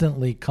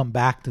consistently come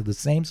back to the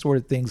same sort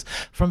of things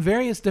from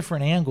various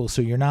different angles.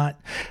 So you're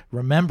not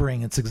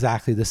remembering it's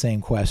exactly the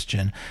same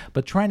question,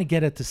 but trying to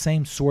get at the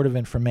same sort of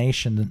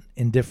information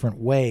in different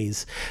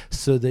ways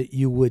so that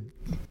you would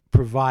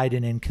provide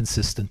an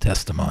inconsistent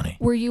testimony.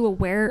 Were you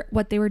aware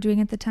what they were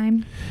doing at the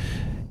time?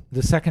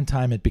 The second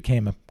time it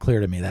became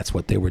clear to me that's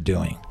what they were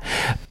doing.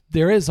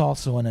 There is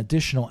also an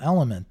additional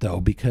element, though,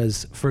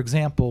 because, for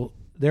example,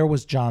 there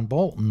was John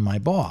Bolton, my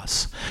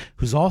boss,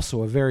 who's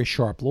also a very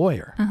sharp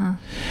lawyer. Uh-huh.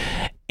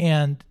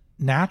 And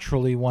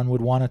naturally one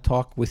would want to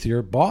talk with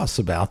your boss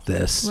about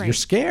this. Right. You're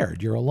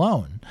scared. You're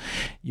alone.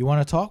 You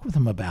want to talk with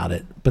him about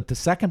it. But the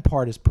second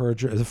part is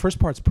perjury. The first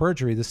part's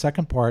perjury. The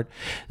second part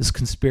is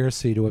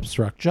conspiracy to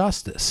obstruct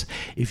justice.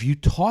 If you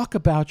talk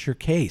about your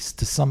case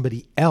to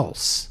somebody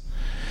else,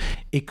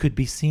 it could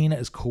be seen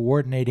as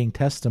coordinating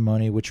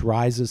testimony, which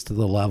rises to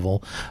the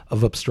level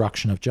of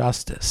obstruction of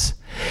justice.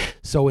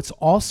 So it's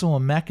also a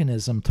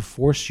mechanism to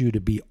force you to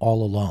be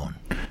all alone.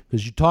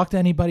 Because you talk to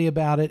anybody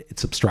about it,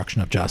 it's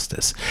obstruction of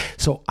justice.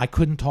 So I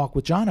couldn't talk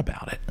with John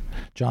about it,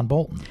 John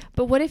Bolton.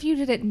 But what if you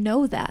didn't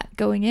know that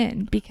going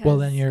in? Because Well,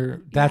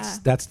 then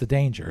that's the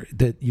danger,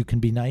 that you can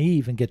be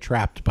naive and get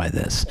trapped by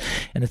this.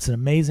 And it's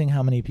amazing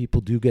how many people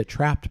do get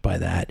trapped by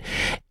that.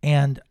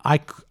 And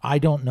I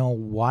don't know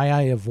why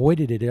I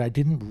avoided it. I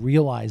didn't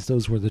realize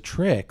those were the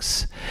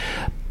tricks.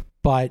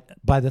 But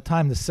by the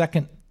time the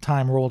second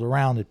time rolled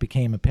around, it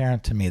became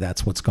apparent to me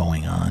that's what's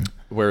going on.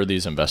 Where are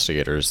these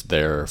investigators?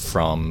 They're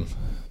from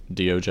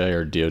DOJ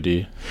or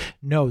DOD?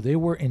 No, they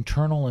were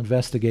internal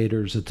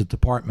investigators at the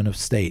Department of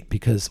State,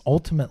 because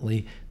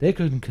ultimately they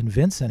couldn't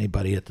convince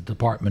anybody at the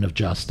Department of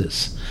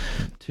Justice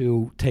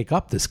to take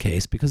up this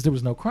case because there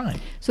was no crime.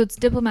 So it's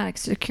diplomatic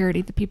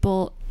security, the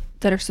people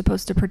that are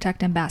supposed to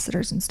protect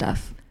ambassadors and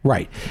stuff.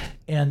 Right.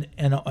 And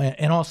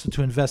also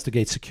to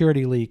investigate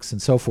security leaks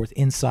and so forth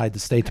inside the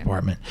State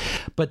Department.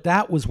 But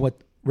that was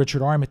what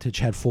Richard Armitage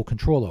had full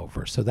control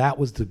over. So that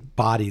was the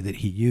body that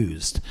he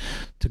used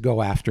to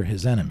go after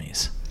his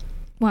enemies.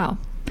 Wow.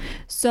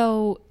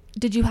 So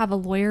did you have a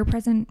lawyer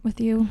present with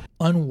you?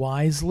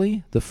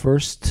 Unwisely, the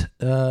first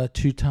 2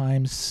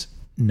 times,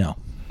 no.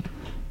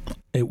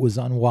 It was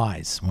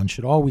unwise. One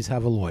should always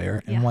have a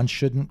lawyer, and one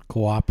shouldn't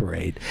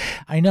cooperate.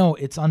 I know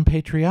it's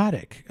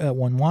unpatriotic.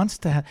 One wants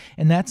to have,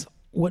 and that's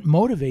what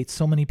motivates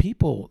so many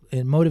people.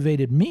 It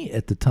motivated me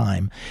at the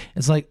time.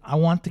 It's like, I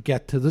want to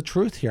get to the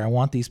truth here. I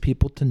want these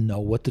people to know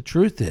what the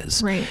truth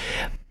is. Right.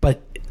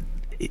 But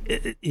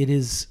it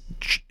is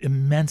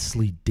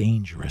immensely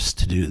dangerous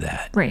to do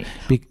that. Right.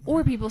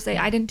 Or people say,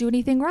 I didn't do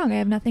anything wrong. I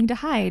have nothing to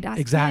hide. Ask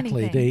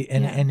Exactly. Me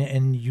anything.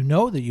 And you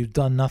know that you've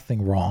done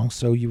nothing wrong,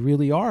 so you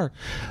really are.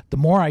 The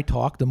more I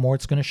talk, the more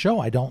it's going to show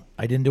I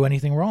didn't do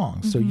anything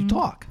wrong. So you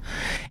talk,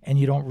 and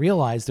you don't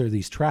realize there are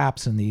these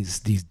traps and these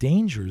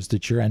dangers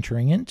that you're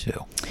entering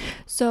into.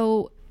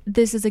 So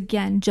this is,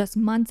 again, just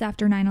months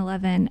after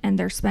 9/11, and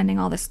they're spending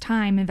all this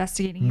time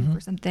investigating you for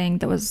something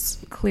that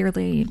was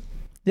clearly...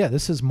 Yeah,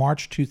 this is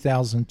March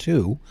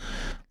 2002.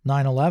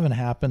 9/11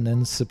 happened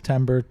in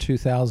September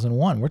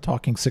 2001. We're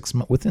talking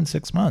within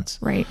 6 months.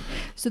 Right.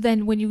 So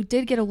then when you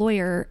did get a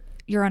lawyer,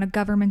 you're on a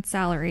government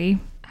salary.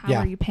 How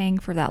are you paying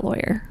for that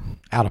lawyer?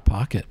 Out of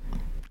pocket.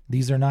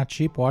 These are not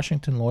cheap.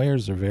 Washington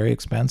lawyers are very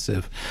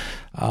expensive.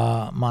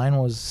 Mine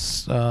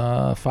was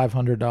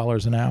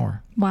 $500 an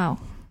hour. Wow.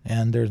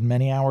 And there's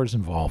many hours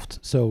involved.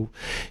 So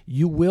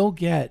you will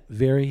get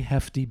very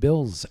hefty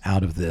bills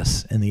out of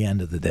this in the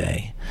end of the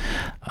day.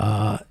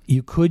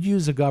 You could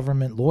use a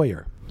government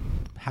lawyer.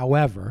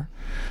 However,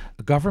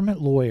 a government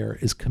lawyer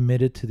is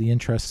committed to the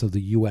interests of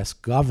the U.S.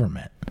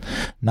 government,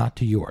 not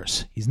to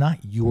yours. He's not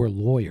your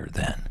lawyer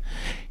then.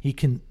 He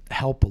can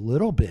help a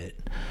little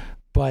bit,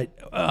 but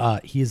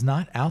he is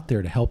not out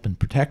there to help and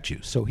protect you.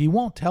 So he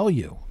won't tell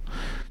you,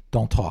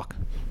 don't talk.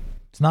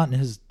 That's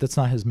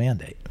not his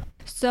mandate.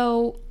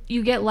 So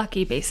you get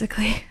lucky,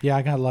 basically. Yeah,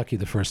 I got lucky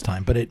the first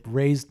time, but it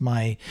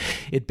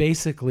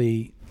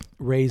basically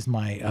raised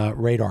my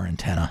radar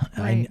antenna.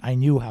 Right. I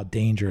knew how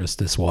dangerous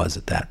this was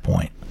at that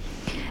point.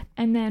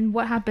 And then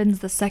what happens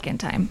the second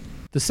time?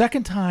 The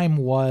second time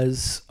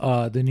was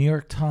the New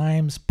York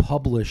Times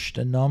published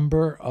a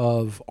number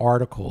of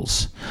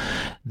articles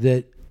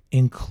that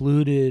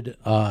included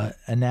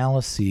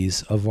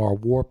analyses of our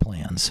war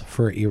plans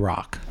for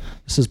Iraq.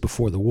 This is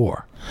before the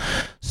war.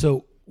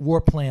 So war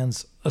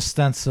plans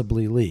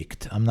ostensibly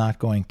leaked. I'm not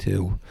going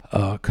to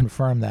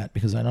confirm that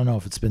because I don't know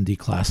if it's been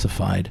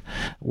declassified,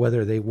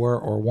 whether they were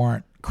or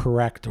weren't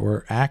correct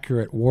or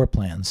accurate war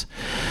plans.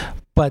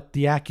 But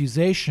the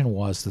accusation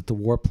was that the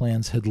war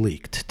plans had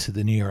leaked to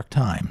the New York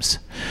Times.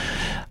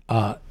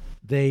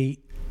 They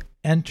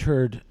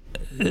entered,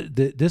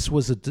 this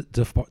was a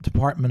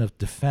Department of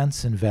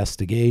Defense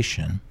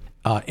investigation,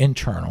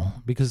 internal,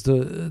 because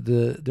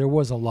there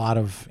was a lot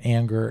of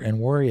anger and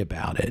worry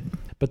about it.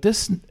 But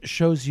this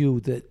shows you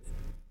that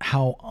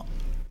how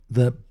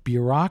the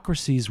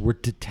bureaucracies were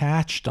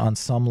detached on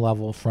some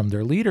level from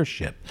their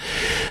leadership.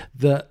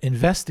 The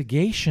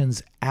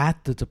investigations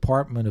at the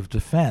Department of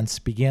Defense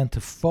began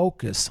to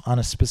focus on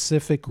a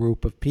specific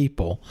group of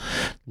people,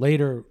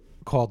 later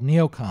called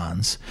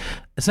neocons,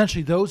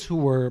 essentially those who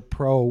were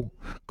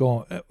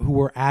who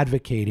were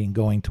advocating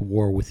going to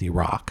war with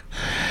Iraq.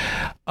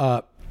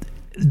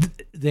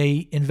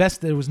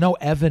 There was no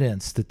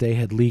evidence that they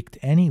had leaked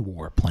any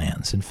war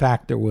plans. In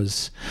fact, there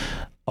was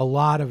a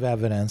lot of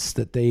evidence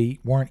that they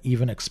weren't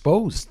even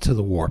exposed to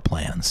the war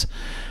plans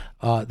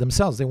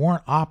themselves. They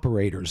weren't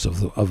operators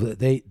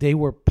they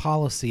were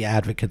policy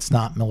advocates,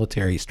 not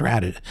military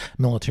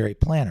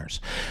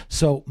planners.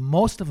 So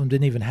most of them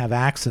didn't even have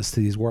access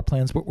to these war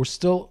plans, but were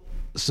still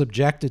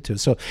subjected to.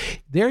 So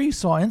there you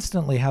saw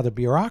instantly how the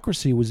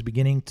bureaucracy was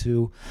beginning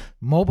to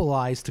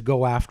mobilize to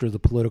go after the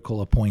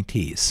political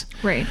appointees,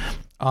 Right.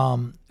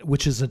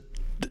 which is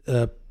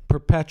a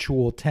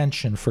perpetual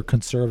tension for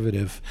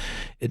conservative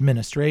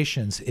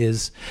administrations.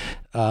 Is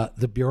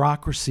the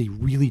bureaucracy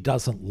really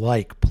doesn't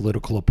like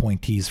political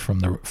appointees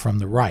from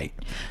the right.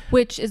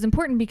 Which is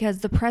important because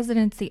the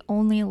president's the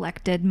only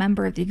elected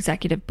member of the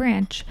executive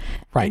branch.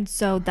 Right. And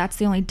so that's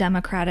the only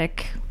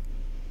democratic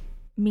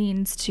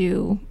means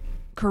to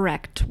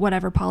correct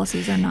whatever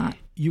policies are not.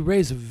 You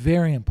raise a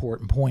very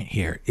important point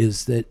here,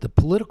 is that the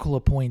political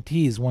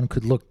appointees, one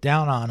could look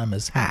down on them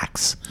as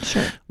hacks,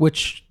 Sure.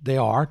 which they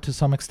are to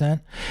some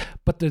extent,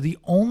 but they're the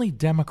only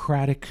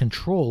democratic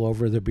control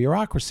over the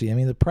bureaucracy. I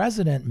mean, the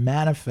president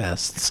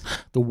manifests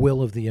the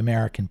will of the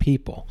American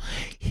people.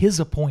 His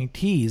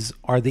appointees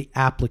are the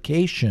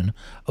application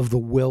of the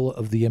will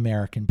of the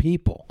American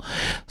people.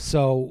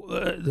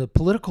 So the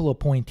political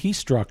appointee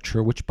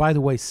structure, which, by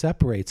the way,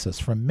 separates us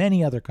from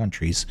many other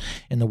countries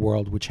in the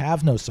world which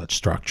have no such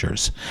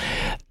structures,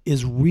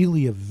 is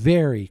really a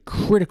very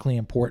critically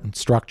important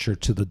structure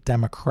to the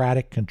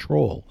democratic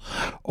control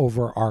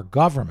over our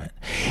government.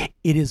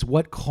 It is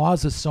what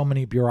causes so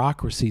many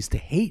bureaucracies to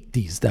hate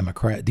these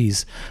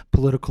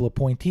political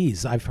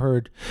appointees. I've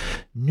heard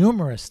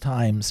numerous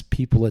times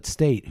people at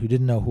state who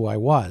didn't know who I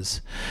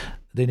was.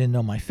 They didn't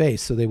know my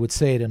face, so they would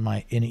say it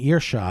in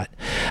earshot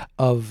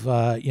of,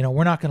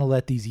 we're not going to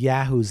let these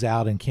yahoos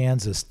out in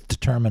Kansas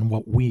determine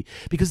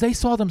because they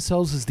saw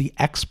themselves as the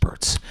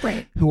experts,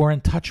 Right. who are in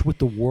touch with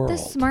the world. The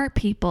smart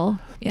people.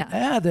 Yeah.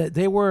 Yeah,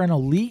 they were an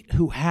elite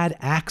who had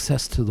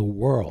access to the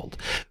world,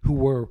 who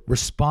were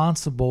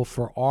responsible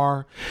for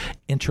our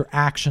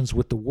interactions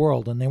with the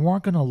world, and they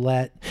weren't going to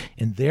let,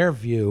 in their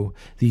view,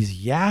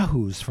 these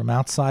yahoos from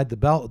outside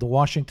the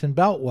Washington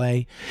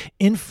Beltway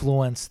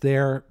influence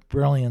their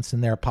brilliance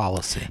in their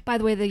policy. By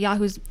the way, the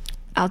yahoos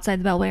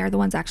outside the Beltway are the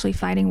ones actually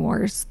fighting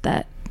wars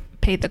that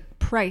pay the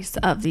price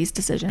of these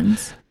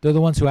decisions. They're the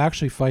ones who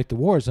actually fight the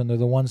wars, and they're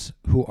the ones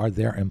who are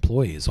their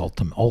employers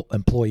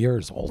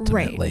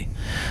ultimately.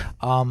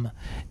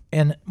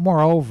 And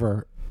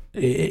moreover,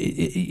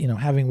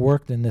 having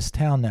worked in this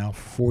town now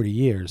for 40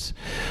 years,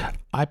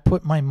 I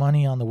put my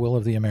money on the will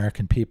of the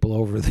American people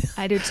over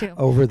I do too.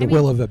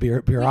 will of a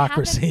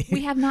bureaucracy.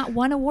 We have not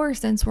won a war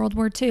since World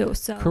War II.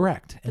 So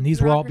correct. And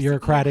these were all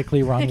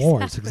bureaucratically run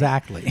wars.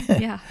 Exactly.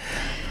 Yeah.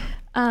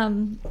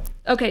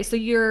 Okay,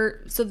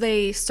 so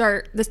they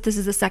start this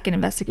is the second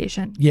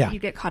investigation. Yeah. You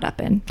get caught up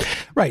in.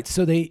 Right.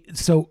 So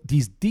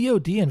these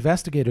DOD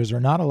investigators are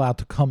not allowed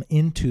to come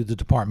into the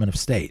Department of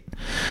State.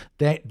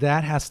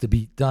 That has to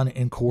be done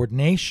in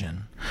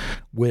coordination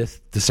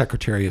with the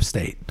Secretary of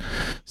State.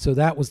 So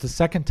that was the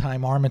second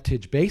time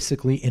Armitage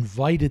basically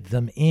invited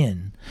them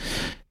in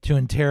to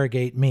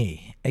interrogate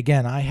me.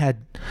 Again,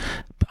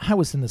 I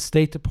was in the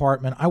State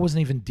Department. I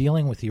wasn't even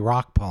dealing with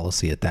Iraq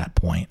policy at that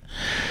point.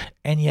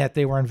 And yet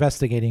they were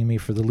investigating me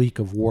for the leak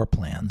of war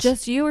plans.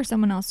 Just you or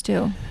someone else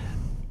too?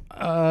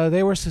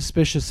 They were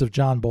suspicious of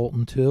John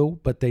Bolton too,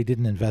 but they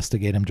didn't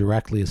investigate him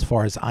directly as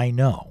far as I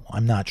know.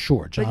 I'm not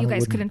sure. But you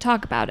guys couldn't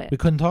talk about it. We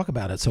couldn't talk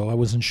about it, so I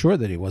wasn't sure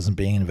that he wasn't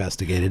being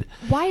investigated.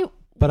 Why?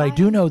 But I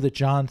do know that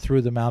John threw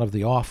them out of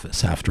the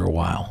office after a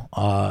while.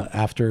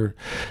 After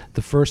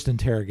the first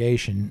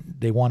interrogation,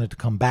 they wanted to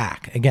come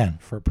back, again,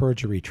 for a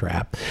perjury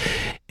trap.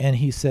 And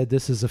he said,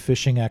 this is a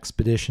fishing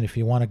expedition. If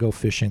you want to go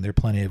fishing, there are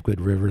plenty of good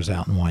rivers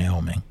out in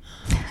Wyoming.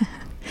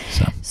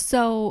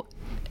 So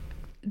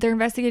they're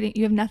investigating.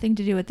 You have nothing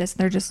to do with this.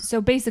 They're just,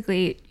 so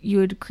basically you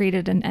had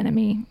created an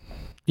enemy.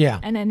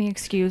 Yeah. And any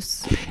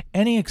excuse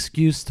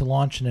to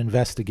launch an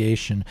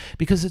investigation,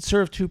 because it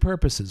served two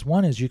purposes.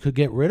 One is you could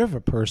get rid of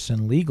a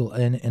person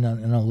in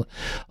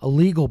a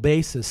legal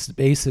basis.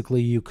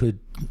 Basically, you could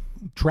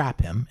trap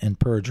him in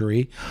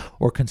perjury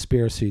or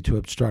conspiracy to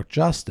obstruct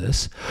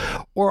justice,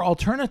 or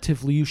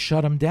alternatively you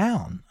shut him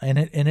down, and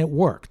it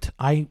worked.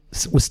 I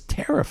was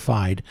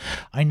terrified.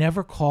 I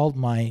never called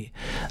my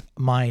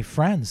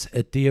friends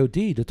at DOD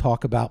to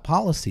talk about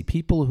policy,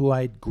 people who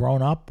I'd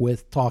grown up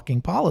with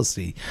talking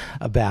policy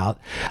about.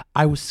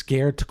 I was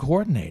scared to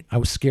coordinate. I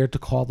was scared to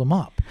call them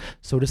up.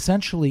 So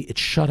essentially it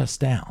shut us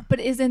down. But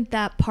isn't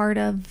that part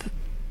of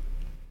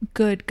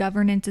good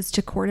governance, is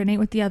to coordinate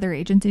with the other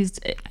agencies?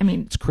 I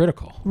mean, it's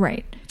critical.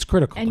 Right. It's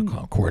critical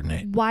to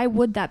coordinate. Why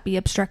would that be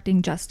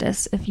obstructing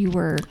justice if you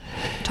were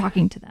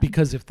talking to them?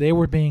 Because if they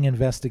were being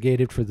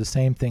investigated for the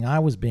same thing I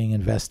was being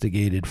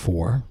investigated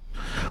for,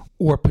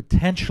 or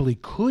potentially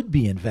could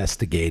be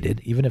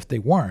investigated, even if they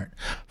weren't,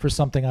 for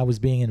something I was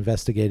being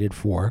investigated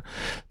for,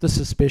 the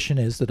suspicion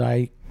is that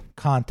I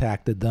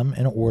contacted them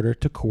in order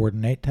to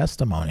coordinate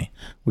testimony,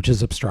 which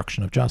is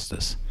obstruction of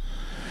justice.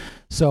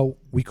 So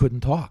we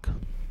couldn't talk.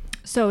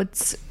 So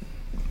it's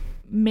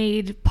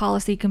made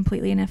policy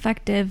completely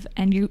ineffective,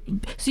 and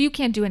you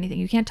can't do anything.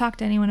 You can't talk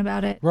to anyone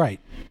about it. Right.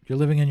 You're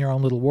living in your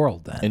own little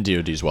world then. And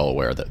DOD's well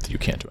aware that you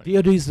can't do it.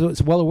 DOD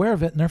is well aware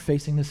of it, and they're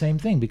facing the same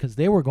thing because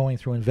they were going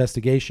through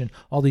investigation.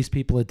 All these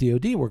people at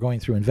DOD were going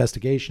through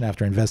investigation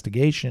after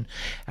investigation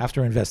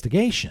after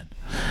investigation.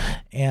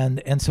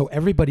 And so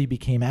everybody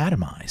became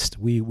atomized.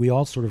 We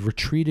all sort of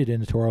retreated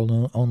into our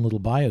own little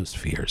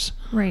biospheres.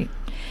 Right.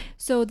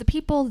 So the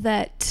people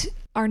that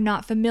are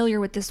not familiar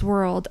with this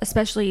world,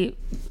 especially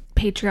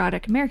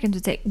patriotic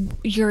Americans,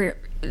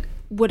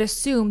 would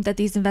assume that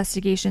these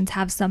investigations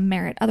have some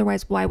merit.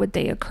 Otherwise, why would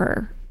they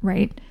occur,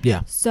 right?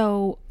 Yeah.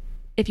 So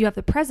if you have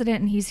the president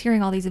and he's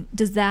hearing all these,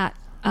 does that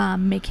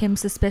make him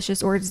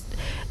suspicious, or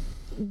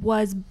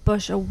was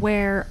Bush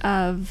aware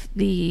of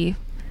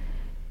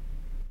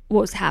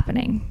what was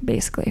happening,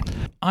 basically?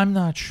 I'm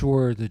not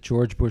sure that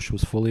George Bush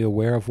was fully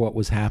aware of what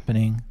was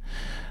happening.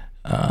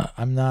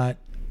 I'm not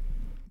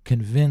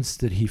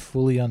convinced that he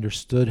fully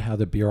understood how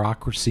the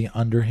bureaucracy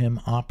under him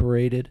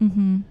operated.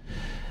 Mm-hmm.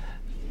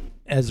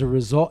 As a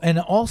result, and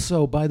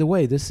also, by the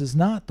way, this is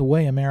not the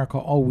way America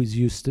always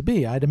used to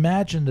be. I'd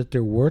imagine that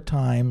there were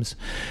times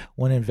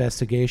when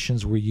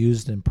investigations were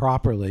used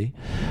improperly.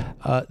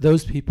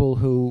 Those people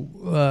who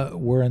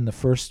were in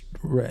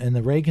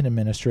the Reagan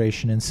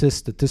administration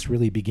insist that this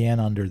really began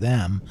under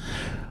them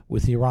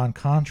with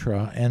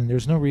Iran-Contra, and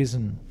there's no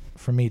reason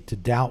for me to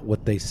doubt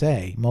what they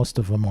say. Most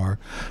of them are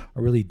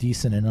really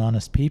decent and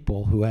honest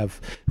people who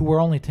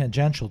were only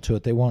tangential to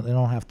it. They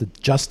don't have to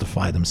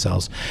justify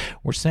themselves.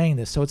 We're saying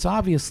this, so it's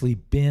obviously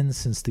been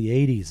since the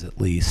 80s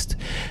at least.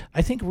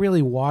 I think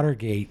really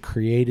Watergate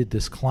created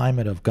this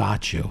climate of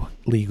got you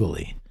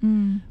legally,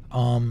 and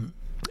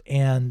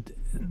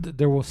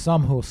there were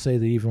some who will say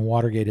that even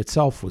Watergate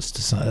itself was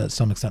to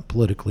some extent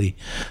politically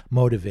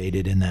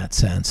motivated in that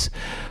sense.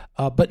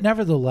 But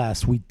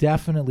nevertheless, we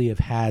definitely have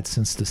had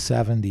since the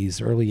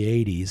 70s, early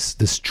 80s,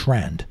 this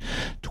trend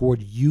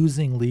toward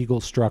using legal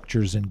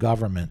structures in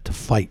government to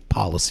fight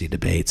policy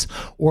debates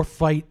or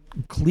fight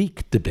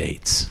clique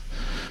debates.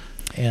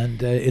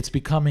 And it's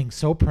becoming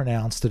so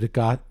pronounced that it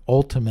got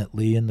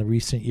ultimately in the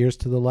recent years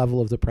to the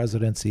level of the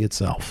presidency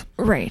itself.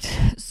 Right.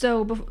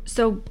 So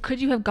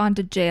could you have gone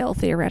to jail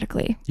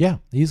theoretically? Yeah,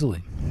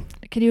 easily.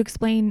 Could you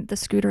explain the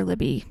Scooter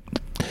Libby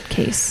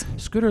case?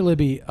 Scooter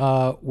Libby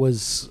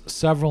was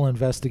several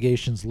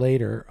investigations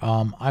later.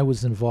 I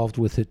was involved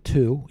with it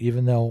too,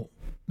 even though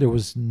there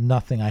was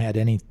nothing I had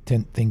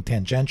anything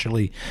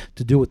tangentially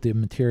to do with the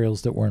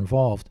materials that were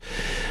involved.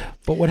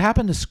 But what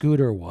happened to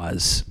Scooter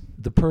was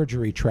the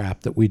perjury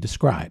trap that we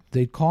described.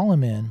 They'd call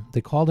him in.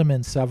 They called him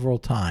in several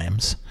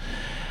times,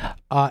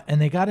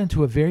 and they got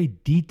into a very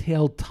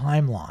detailed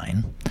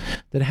timeline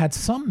that had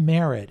some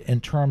merit in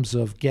terms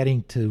of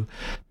getting to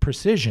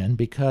precision,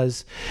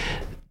 because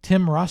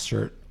Tim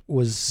Russert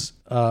was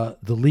the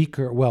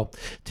leaker. Well,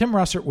 Tim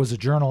Russert was a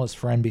journalist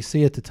for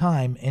NBC at the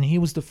time, and he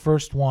was the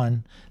first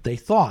one, they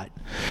thought,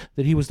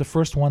 that he was the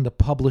first one to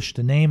publish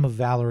the name of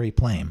Valerie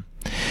Plame,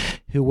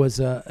 who was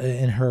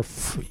in her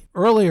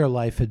earlier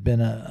life had been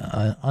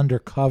an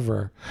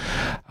undercover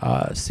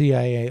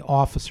CIA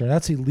officer.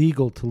 That's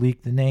illegal to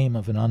leak the name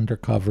of an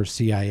undercover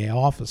CIA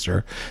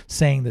officer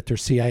saying that they're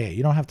CIA.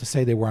 You don't have to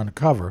say they were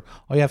undercover.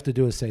 All you have to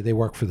do is say they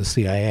work for the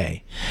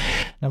CIA.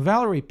 Now,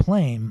 Valerie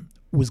Plame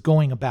was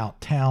going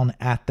about town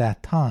at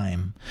that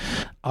time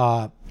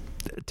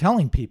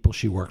telling people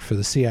she worked for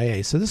the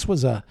CIA. So this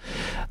was a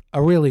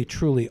really,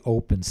 truly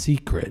open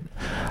secret.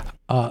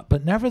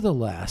 But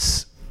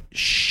nevertheless,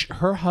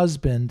 her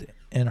husband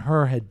and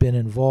her had been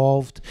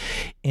involved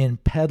in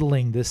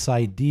peddling this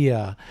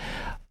idea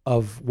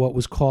of what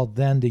was called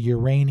then the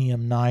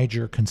Uranium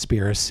Niger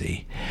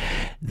conspiracy,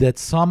 that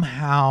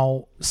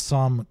somehow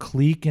some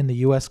clique in the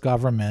U.S.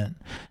 government,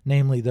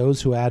 namely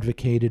those who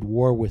advocated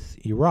war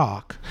with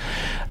Iraq,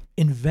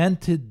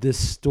 invented this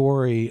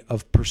story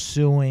of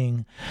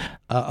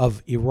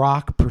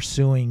Iraq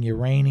pursuing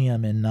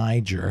uranium in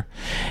Niger,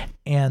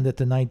 and that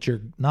the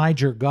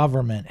Niger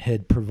government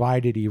had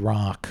provided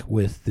Iraq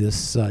with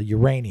this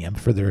uranium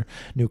for their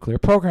nuclear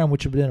program,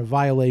 which had been a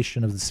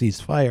violation of the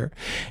ceasefire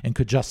and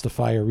could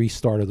justify a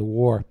restart of the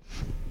war.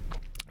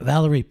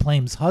 Valerie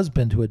Plame's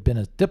husband, who had been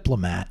a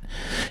diplomat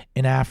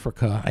in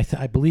Africa,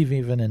 I believe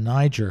even in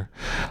Niger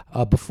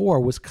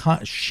before,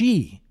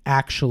 she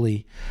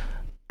actually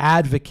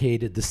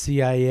advocated the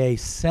CIA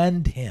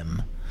send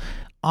him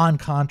on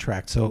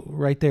contract. So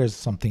right there is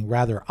something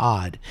rather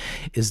odd,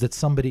 is that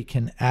somebody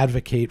can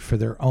advocate for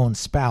their own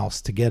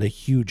spouse to get a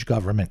huge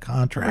government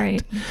contract,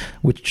 right,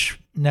 which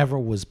never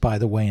was, by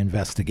the way,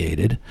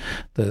 investigated,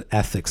 the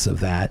ethics of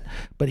that.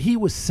 But he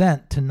was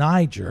sent to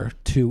Niger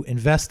to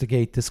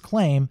investigate this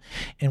claim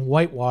and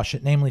whitewash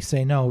it, namely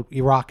say, no,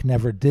 Iraq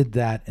never did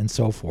that, and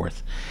so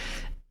forth.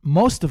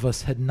 Most of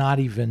us had not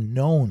even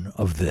known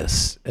of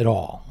this at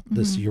all,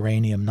 this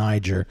Uranium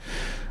Niger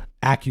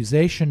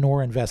accusation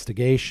nor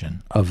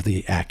investigation of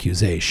the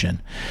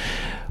accusation.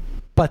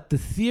 But the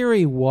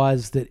theory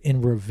was that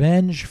in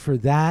revenge for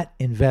that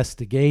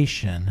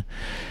investigation,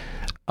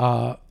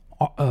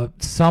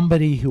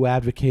 somebody who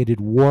advocated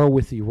war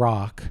with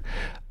Iraq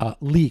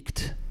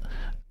leaked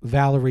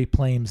Valerie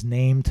Plame's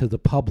name to the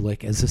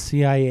public as a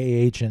CIA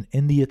agent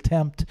in the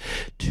attempt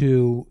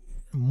to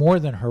more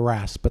than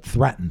harass but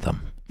threaten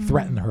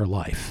her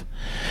life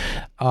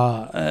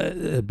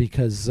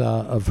because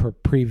of her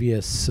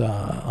previous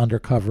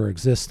undercover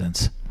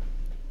existence.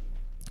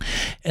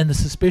 And the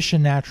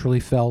suspicion naturally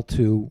fell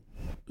to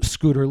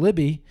Scooter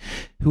Libby,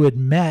 who had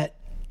met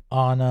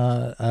on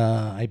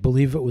I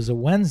believe it was a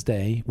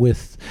Wednesday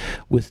with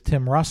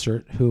Tim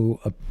Russert,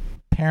 who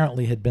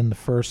apparently had been the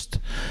first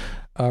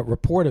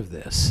report of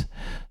this.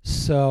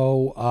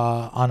 So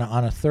on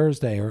a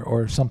Thursday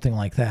or something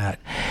like that.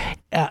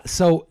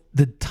 So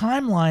the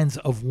timelines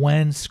of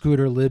when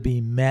Scooter Libby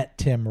met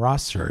Tim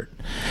Russert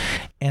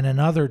and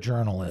another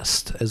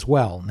journalist as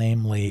well,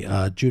 namely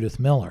Judith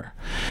Miller,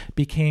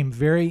 became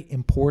very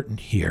important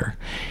here.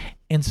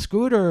 And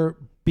Scooter,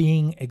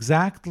 being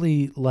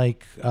exactly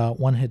like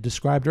one had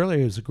described earlier,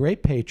 he was a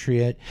great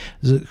patriot,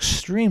 he was an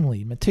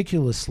extremely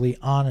meticulously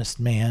honest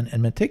man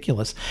and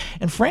meticulous,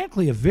 and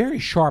frankly, a very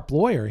sharp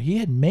lawyer. He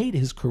had made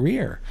his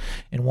career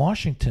in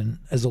Washington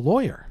as a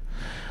lawyer.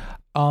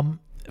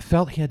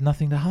 Felt he had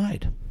nothing to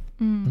hide.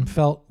 And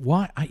felt,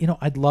 why?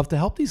 I'd love to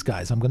help these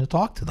guys. I'm going to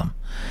talk to them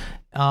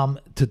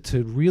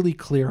to really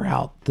clear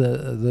out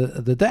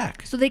the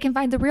deck. So they can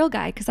find the real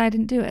guy, because I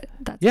didn't do it.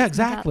 Yeah,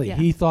 exactly. Yeah.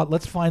 He thought,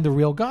 let's find the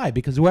real guy,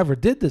 because whoever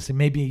did this, it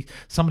may be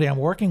somebody I'm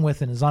working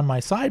with and is on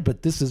my side,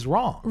 but this is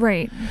wrong.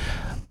 Right.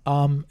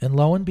 And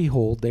lo and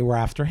behold, they were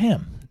after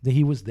him.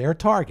 He was their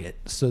target.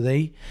 So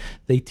they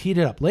teed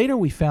it up. Later,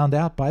 we found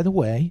out, by the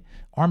way,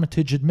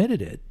 Armitage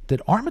admitted it,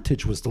 that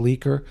Armitage was the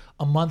leaker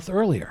a month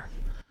earlier.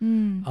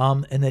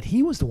 And that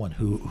he was the one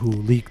who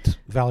leaked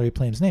Valerie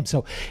Plame's name.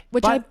 So,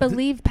 I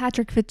believe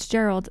Patrick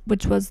Fitzgerald,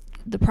 which was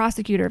the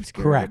prosecutor of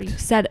Scooter Libby,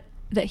 said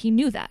that he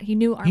knew that. He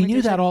knew Armitage. He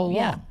knew that all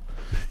along.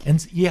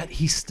 And yet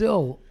he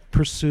still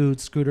pursued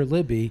Scooter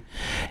Libby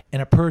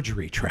in a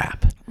perjury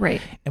trap.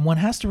 Right. And one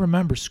has to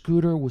remember,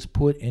 Scooter was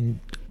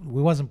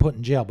wasn't put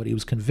in jail, but he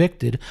was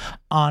convicted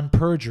on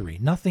perjury,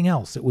 nothing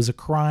else. It was a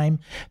crime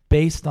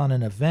based on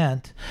an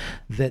event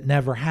that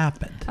never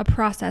happened. A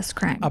process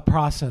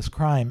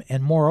crime.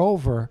 And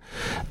moreover,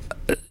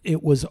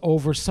 it was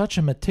over such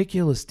a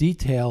meticulous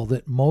detail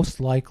that most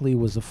likely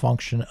was a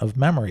function of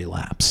memory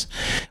lapse.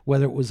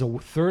 Whether it was a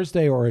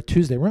Thursday or a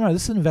Tuesday. Remember,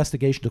 this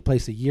investigation took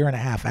place a year and a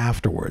half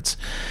afterwards.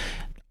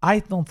 I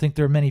don't think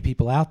there are many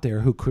people out there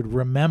who could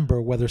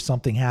remember whether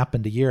something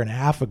happened a year and a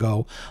half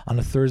ago on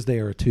a Thursday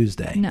or a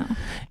Tuesday. No.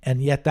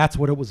 And yet that's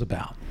what it was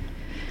about.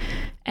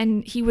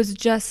 And he was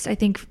just, I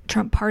think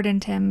Trump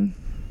pardoned him.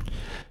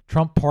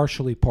 Trump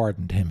partially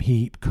pardoned him.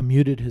 He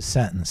commuted his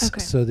sentence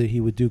so that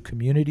he would do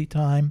community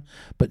time,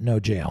 but no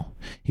jail.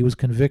 He was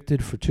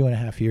convicted for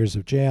 2.5 years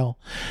of jail.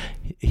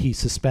 He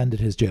suspended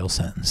his jail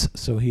sentence,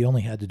 so he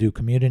only had to do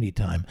community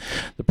time.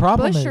 The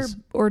problem is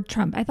or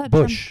Trump. I thought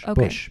Bush. Trump,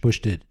 Bush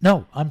did.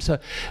 No, I'm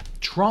sorry.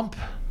 Trump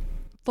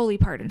fully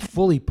pardoned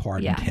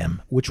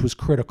him, which was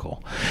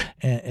critical,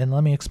 and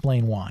let me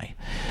explain why.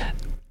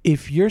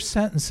 If your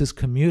sentence is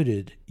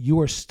commuted, you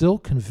are still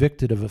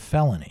convicted of a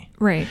felony.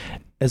 Right.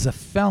 As a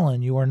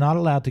felon, you are not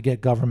allowed to get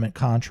government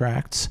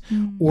contracts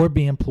or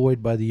be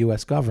employed by the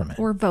U.S. government.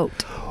 Or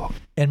vote.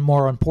 And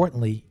more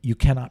importantly, you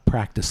cannot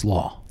practice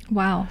law.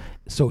 Wow.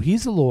 So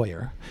he's a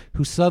lawyer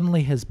who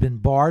suddenly has been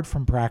barred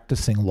from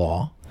practicing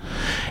law,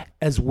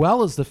 as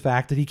well as the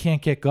fact that he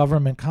can't get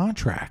government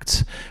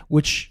contracts,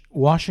 which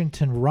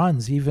Washington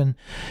runs. Even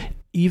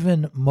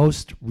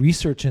most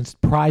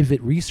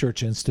private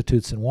research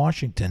institutes in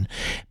Washington,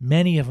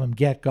 many of them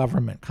get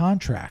government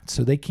contracts,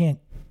 so they can't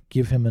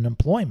give him an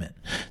employment.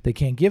 They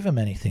can't give him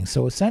anything.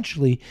 So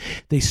essentially,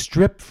 they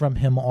stripped from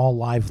him all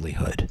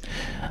livelihood.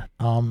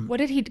 What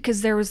did he,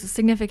 because there was a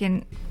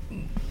significant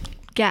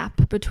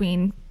gap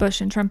between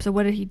Bush and Trump, so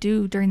what did he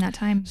do during that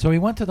time? So he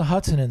went to the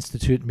Hudson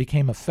Institute and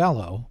became a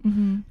fellow.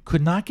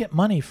 Could not get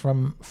money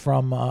from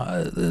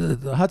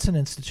the Hudson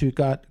Institute,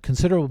 got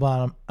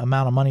considerable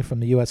amount of money from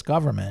the U.S.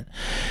 government,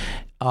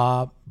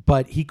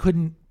 but he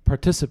couldn't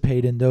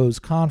participate in those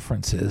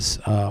conferences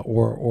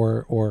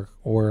or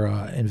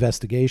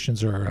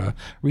investigations or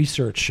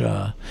research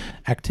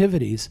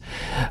activities.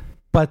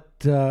 But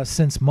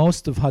since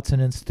most of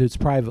Hudson Institute's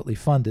privately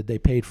funded, they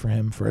paid for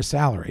him for a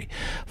salary,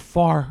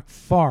 far,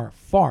 far,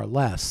 far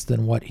less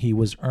than what he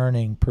was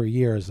earning per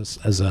year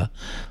as a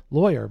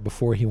lawyer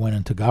before he went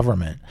into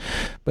government.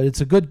 But it's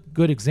a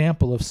good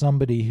example of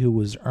somebody who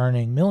was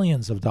earning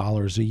millions of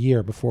dollars a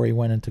year before he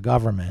went into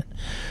government,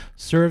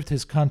 served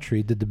his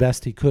country, did the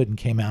best he could, and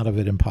came out of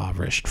it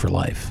impoverished for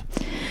life.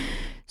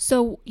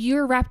 So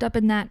you're wrapped up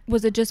in that.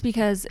 Was it just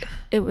because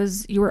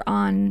you were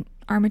on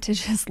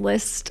Armitage's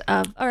list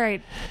of, all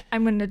right,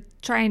 I'm going to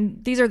try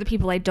and, these are the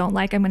people I don't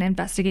like, I'm going to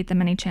investigate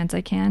them any chance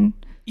I can?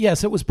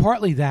 Yes, it was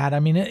partly that. I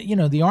mean,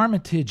 the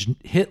Armitage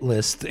hit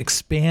list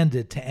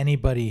expanded to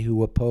anybody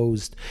who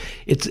opposed.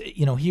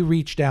 He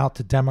reached out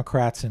to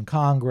Democrats in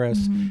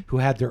Congress who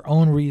had their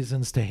own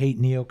reasons to hate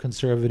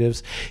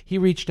neoconservatives. He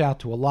reached out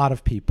to a lot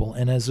of people,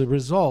 and as a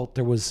result,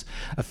 there was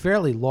a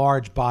fairly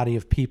large body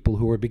of people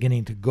who were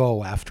beginning to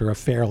go after a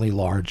fairly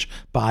large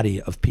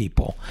body of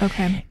people.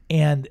 Okay.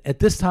 And at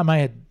this time, I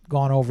had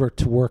gone over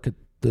to work at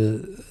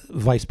the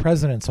vice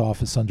president's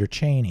office under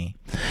Cheney.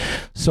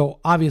 So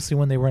obviously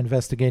when they were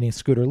investigating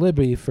Scooter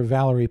Libby for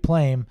Valerie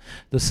Plame,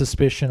 the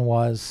suspicion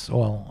was,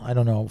 well, I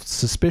don't know,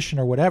 suspicion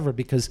or whatever,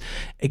 because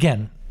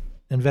again,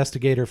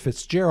 investigator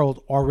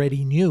Fitzgerald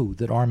already knew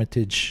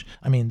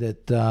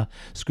that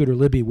Scooter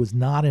Libby was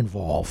not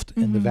involved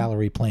in the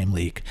Valerie Plame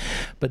leak.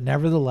 But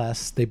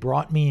nevertheless, they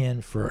brought me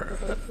in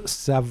for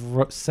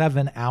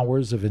 7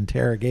 hours of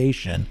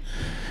interrogation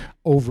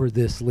over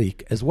this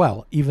leak as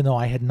well, even though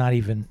I had not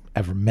even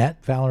ever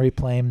met Valerie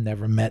Plame,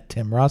 never met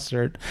Tim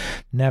Russert,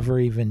 never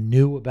even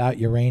knew about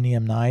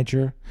Uranium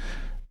Niger.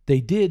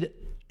 They did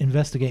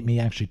investigate me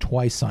actually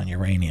twice on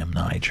Uranium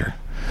Niger,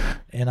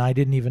 and I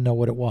didn't even know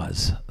what it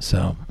was.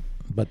 So,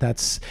 but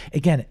that's,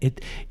 again,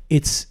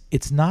 it's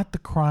not the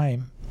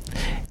crime.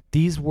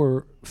 These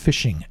were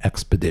fishing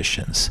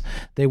expeditions.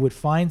 They would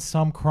find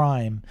some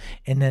crime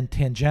and then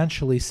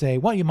tangentially say,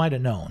 well, you might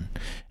have known.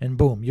 And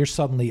boom, you're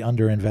suddenly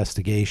under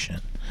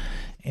investigation.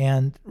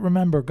 And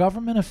remember,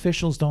 government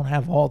officials don't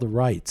have all the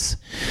rights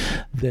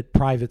that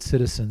private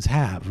citizens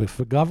have. If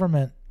a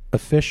government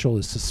official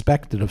is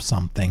suspected of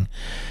something,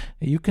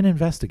 you can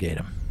investigate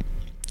him.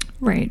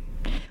 Right.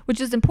 Which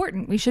is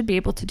important. We should be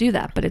able to do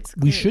that, but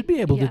we should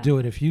be able to do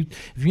it. If you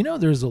know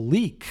there's a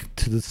leak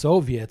to the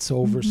Soviets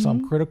over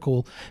some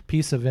critical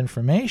piece of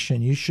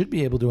information, you should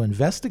be able to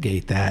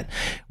investigate that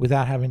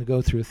without having to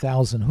go through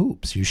 1,000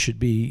 hoops. You should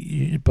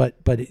be, but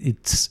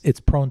it's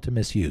prone to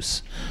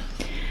misuse.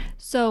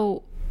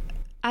 So,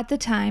 at the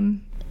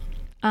time,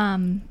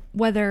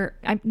 whether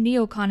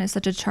neocon is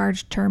such a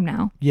charged term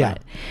now. Yeah.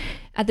 But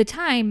at the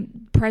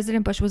time,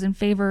 President Bush was in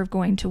favor of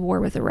going to war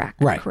with Iraq.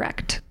 Right.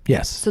 Correct.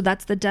 Yes. So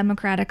that's the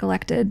Democratic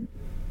elected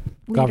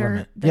leader.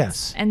 Government.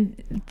 Yes.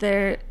 And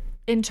they're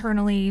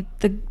internally,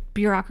 the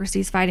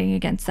bureaucracy is fighting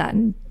against that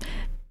and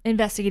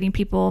investigating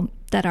people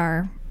that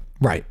are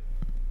right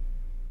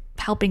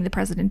helping the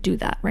president do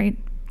that. Right.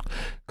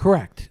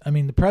 Correct. I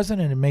mean, the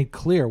president had made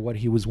clear what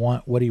he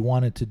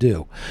wanted to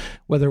do.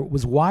 Whether it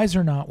was wise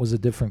or not was a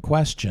different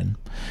question,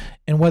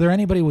 and whether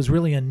anybody was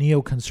really a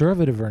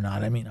neoconservative or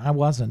not. I mean, I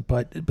wasn't,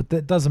 but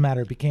that doesn't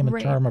matter. It became a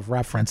term of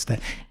reference to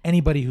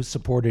anybody who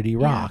supported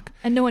Iraq,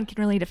 and no one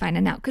can really define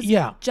it now because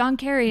John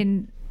Kerry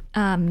and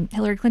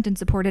Hillary Clinton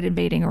supported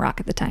invading Iraq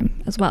at the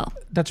time as well.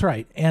 That's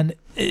right, and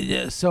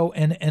so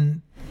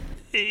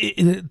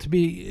to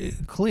be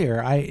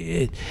clear,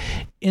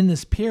 in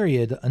this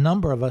period, a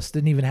number of us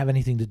didn't even have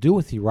anything to do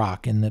with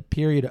Iraq. In the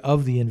period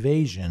of the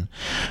invasion,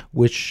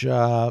 which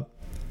I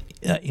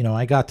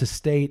got to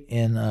state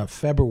in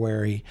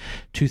February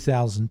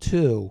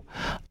 2002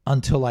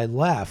 until I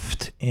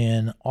left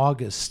in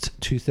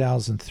August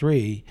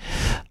 2003,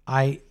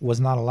 I was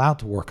not allowed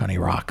to work on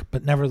Iraq.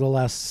 But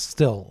nevertheless,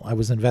 still, I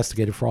was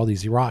investigated for all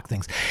these Iraq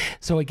things.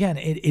 So again,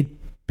 it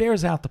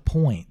bears out the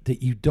point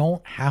that you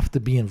don't have to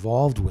be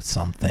involved with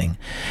something.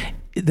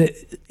 That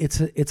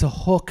it's a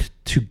hook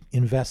to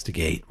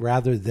investigate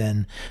rather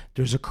than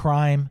there's a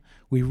crime.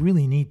 We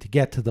really need to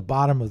get to the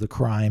bottom of the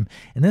crime,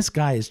 and this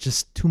guy is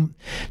just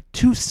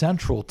too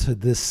central to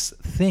this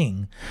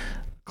thing.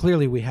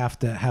 Clearly, we have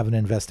to have an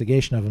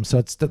investigation of him. So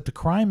it's that the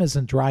crime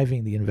isn't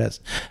driving the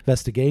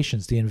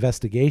investigations. The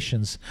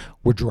investigations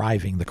were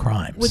driving the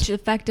crimes, which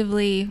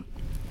effectively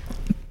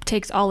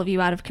takes all of you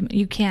out of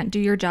you can't do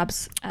your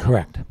jobs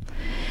correct.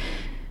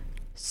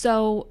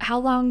 So how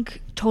long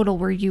total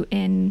were you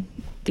in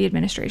the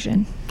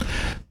administration?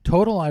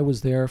 Total, I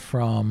was there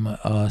from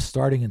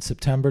starting in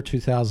September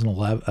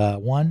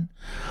 2001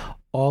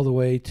 all the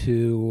way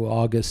to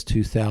August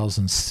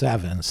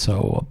 2007,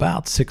 so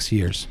about 6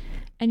 years.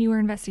 And you were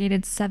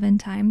investigated 7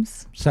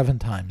 times? 7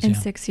 times, in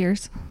 6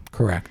 years?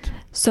 Correct.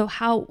 So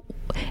how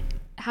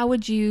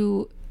would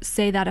you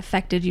say that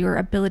affected your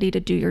ability to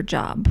do your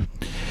job?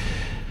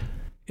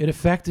 It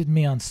affected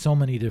me on so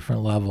many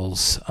different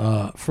levels.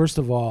 First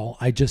of all,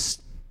 I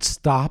just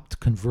stopped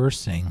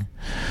conversing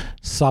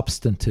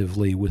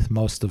substantively with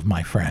most of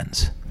my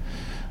friends,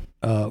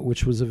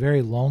 which was a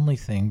very lonely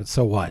thing, but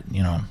so what?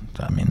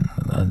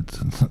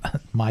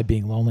 My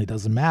being lonely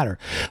doesn't matter.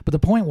 But the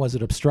point was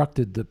it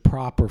obstructed the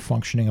proper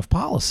functioning of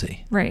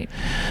policy. Right.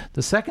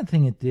 The second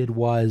thing it did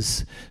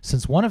was,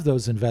 since one of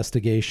those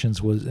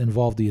investigations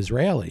involved the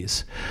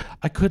Israelis,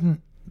 I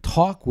couldn't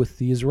talk with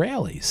the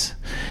Israelis.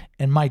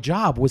 And my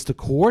job was to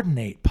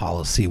coordinate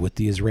policy with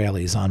the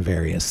Israelis on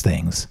various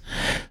things.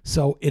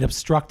 So it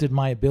obstructed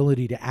my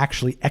ability to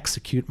actually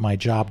execute my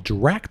job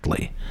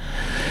directly.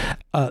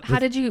 What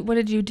did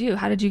you do?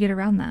 How did you get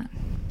around that?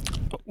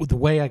 the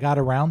way I got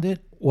around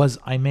it was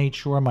I made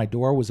sure my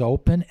door was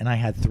open and I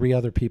had 3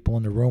 other people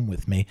in the room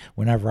with me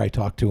whenever I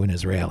talked to an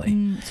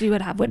Israeli. So you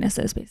would have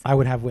witnesses, basically. I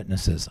would have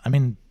witnesses. I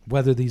mean,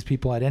 whether these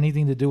people had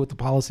anything to do with the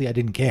policy, I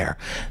didn't care.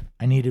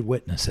 I needed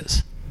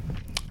witnesses.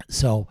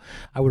 So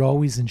I would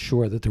always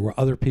ensure that there were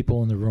other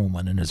people in the room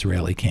when an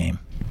Israeli came.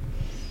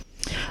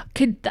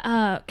 Could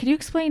you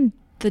explain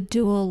the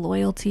dual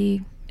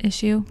loyalty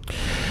issue?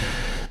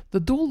 The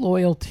dual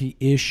loyalty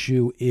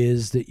issue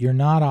is that you're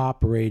not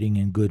operating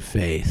in good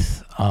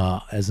faith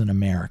as an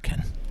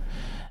American.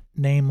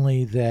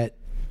 Namely, that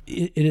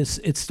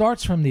it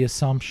starts from the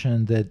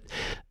assumption that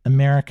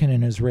American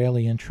and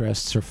Israeli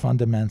interests are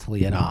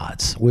fundamentally at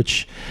odds,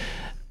 which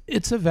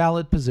it's a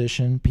valid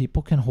position.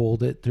 People can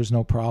hold it. There's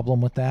no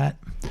problem with that.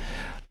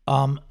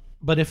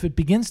 But if it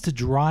begins to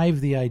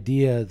drive the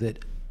idea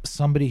that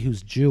somebody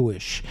who's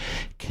Jewish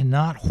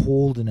cannot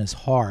hold in his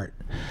heart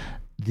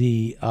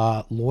the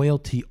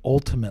loyalty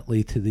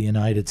ultimately to the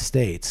United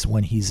States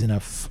when he's in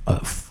a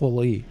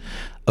fully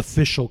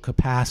official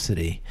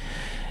capacity,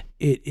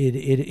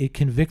 it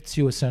convicts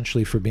you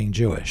essentially for being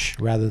Jewish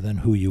rather than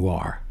who you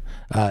are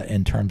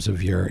in terms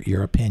of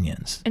your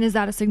opinions. And is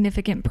that a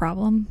significant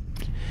problem?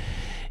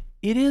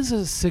 It is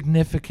a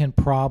significant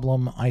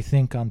problem, I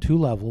think, on 2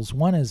 levels.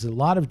 One is a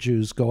lot of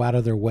Jews go out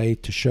of their way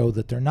to show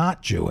that they're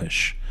not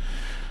Jewish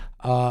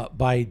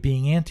by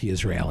being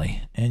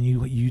anti-Israeli. And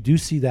you do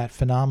see that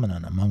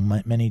phenomenon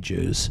among many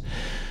Jews.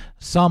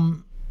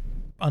 Some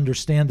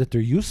understand that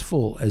they're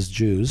useful as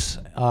Jews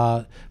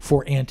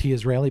for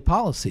anti-Israeli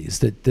policies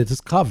that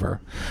just cover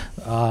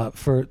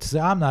to say,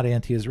 I'm not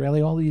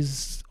anti-Israeli. All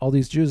these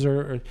Jews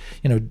are,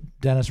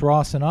 Dennis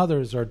Ross and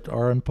others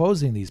are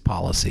imposing these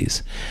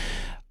policies.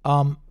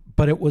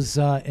 But it was,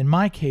 in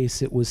my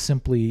case, it was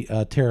simply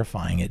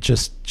terrifying. It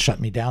just shut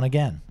me down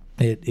again.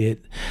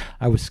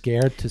 I was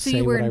scared to say what I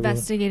wrote. So you were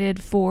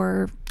investigated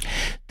for?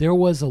 There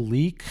was a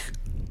leak.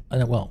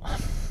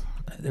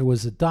 There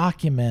was a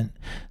document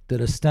that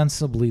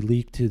ostensibly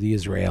leaked to the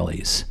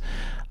Israelis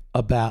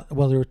about,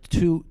 there were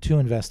two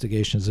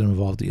investigations that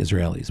involved the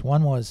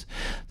Israelis.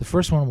 The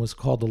first one was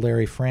called the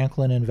Larry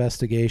Franklin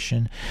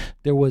investigation.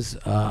 There was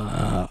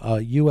a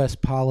U.S.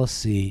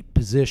 policy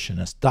position,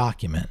 a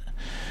document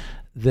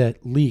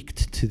that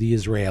leaked to the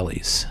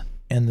Israelis.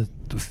 And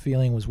the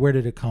feeling was, where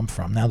did it come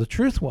from? Now, the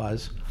truth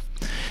was,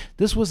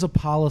 this was a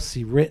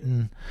policy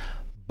written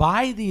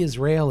by the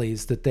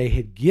Israelis that they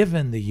had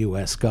given the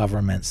U.S.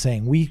 government,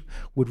 saying, we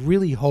would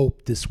really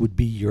hope this would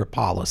be your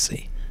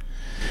policy.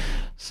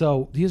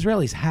 So the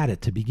Israelis had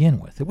it to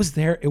begin with. It was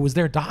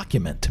their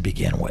document to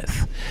begin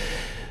with.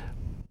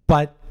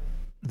 But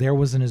there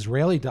was an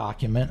Israeli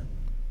document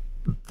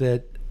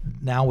that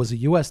now was a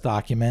U.S.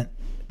 document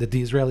that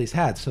the Israelis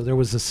had. So there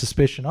was a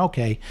suspicion,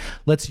 okay,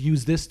 let's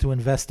use this to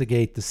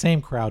investigate the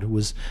same crowd who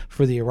was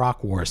for the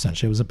Iraq war,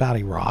 essentially. It was about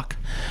Iraq.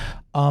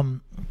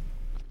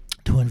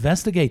 To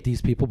investigate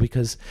these people,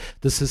 because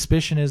the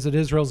suspicion is that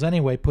Israel's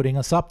anyway putting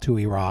us up to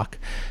Iraq.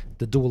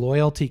 The dual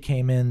loyalty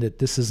came in that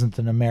this isn't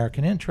an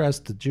American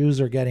interest. The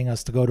Jews are getting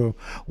us to go to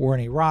war in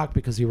Iraq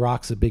because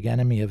Iraq's a big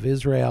enemy of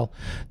Israel.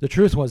 The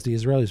truth was the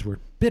Israelis were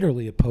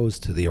bitterly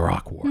opposed to the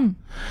Iraq war.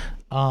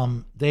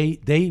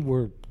 They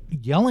were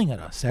yelling at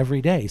us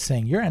every day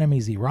saying, your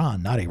enemy's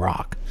Iran, not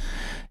Iraq.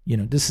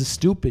 This is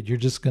stupid. You're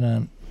just going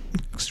to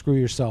screw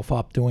yourself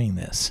up doing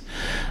this.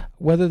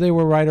 Whether they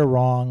were right or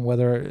wrong,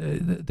 whether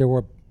there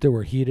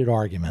were heated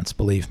arguments,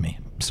 believe me.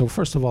 So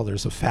first of all,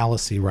 there's a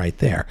fallacy right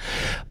there.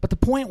 But the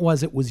point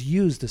was, it was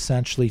used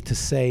essentially to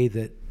say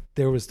that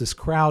there was this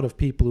crowd of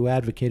people who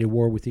advocated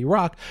war with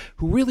Iraq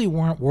who really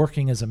weren't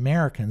working as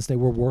Americans. They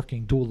were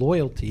working dual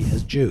loyalty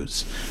as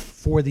Jews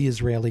for the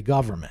Israeli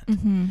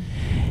government.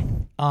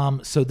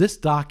 So this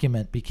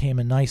document became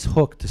a nice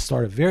hook to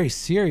start a very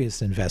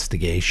serious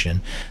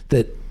investigation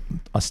that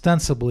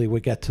ostensibly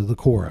would get to the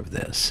core of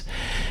this.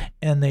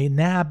 And they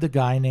nabbed a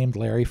guy named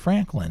Larry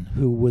Franklin,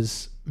 who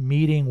was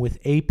meeting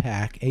with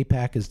AIPAC.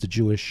 AIPAC is the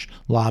Jewish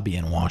lobby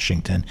in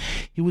Washington.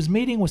 He was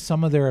meeting with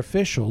some of their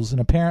officials, and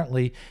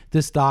apparently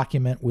this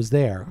document was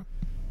there,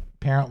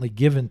 apparently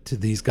given to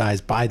these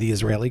guys by the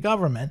Israeli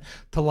government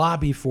to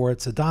lobby for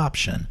its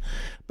adoption.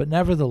 But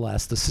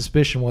nevertheless, the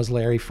suspicion was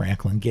Larry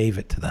Franklin gave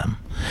it to them.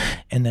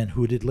 And then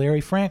who did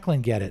Larry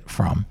Franklin get it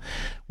from?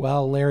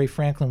 Well, Larry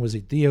Franklin was a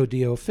DOD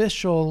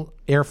official,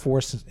 Air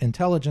Force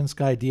intelligence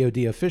guy, DOD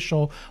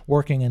official,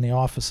 working in the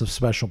Office of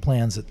Special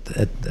Plans at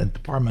the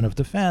Department of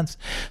Defense.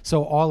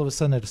 So all of a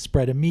sudden it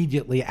spread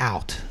immediately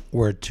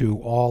outward to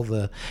all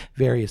the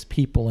various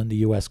people in the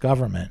U.S.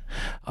 government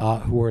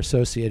who were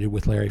associated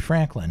with Larry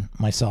Franklin,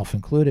 myself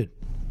included.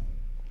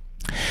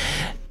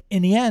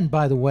 In the end,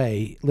 by the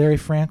way, Larry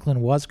Franklin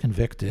was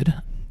convicted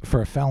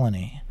for a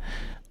felony,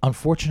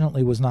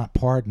 unfortunately was not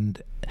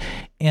pardoned,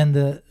 and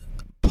the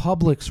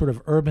public sort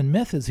of urban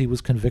myth is he was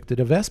convicted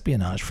of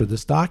espionage for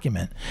this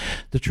document.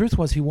 The truth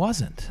was he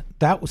wasn't.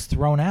 That was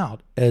thrown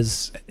out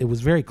as it was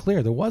very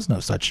clear there was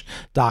no such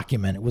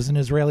document. It was an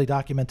Israeli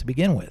document to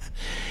begin with.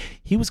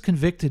 He was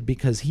convicted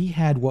because he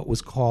had what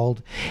was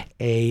called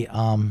a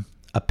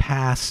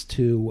pass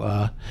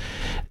to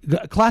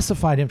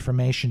classified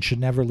information should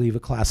never leave a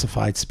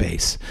classified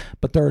space.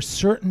 But there are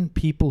certain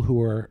people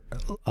who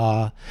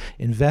are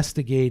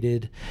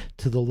investigated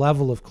to the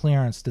level of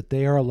clearance that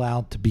they are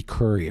allowed to be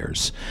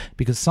couriers,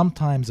 because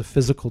sometimes a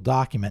physical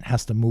document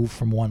has to move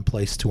from one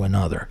place to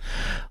another.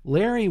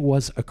 Larry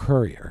was a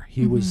courier.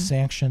 He was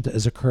sanctioned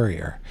as a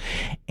courier,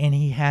 and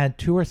he had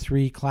 2 or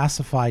 3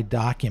 classified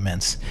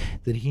documents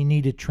that he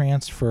needed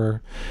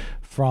transfer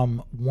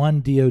from one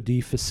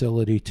DOD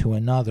facility to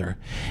another.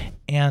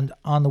 And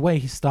on the way,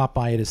 he stopped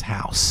by at his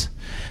house.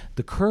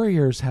 The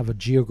couriers have a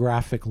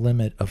geographic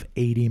limit of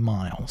 80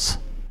 miles.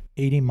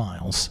 80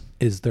 miles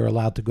is they're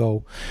allowed to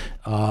go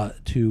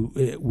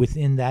to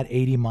within that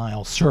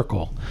 80-mile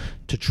circle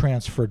to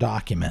transfer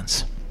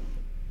documents.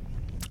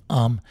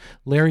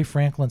 Larry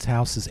Franklin's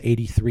house is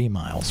 83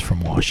 miles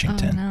from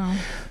Washington. Oh, no.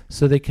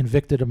 So they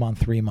convicted him on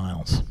 3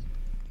 miles.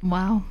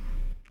 Wow.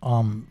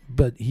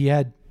 But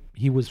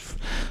he was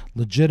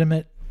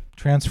legitimate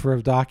transfer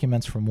of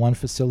documents from one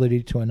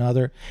facility to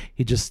another.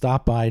 He just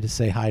stopped by to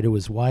say hi to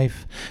his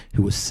wife,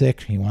 who was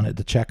sick. He wanted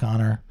to check on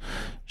her.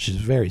 She's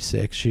very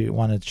sick. She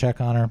wanted to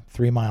check on her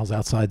 3 miles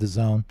outside the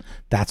zone.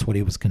 That's what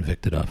he was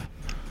convicted of.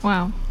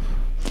 Wow.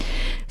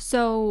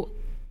 So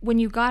when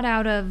you got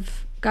out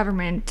of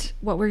government,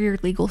 what were your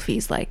legal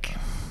fees like?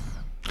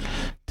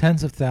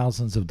 Tens of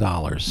thousands of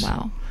dollars.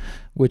 Wow.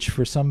 Which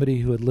for somebody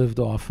who had lived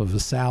off of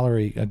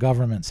a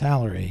government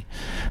salary,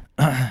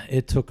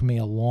 it took me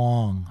a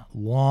long,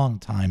 long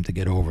time to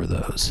get over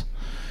those.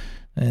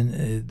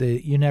 And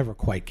you never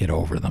quite get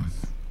over them.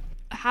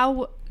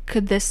 How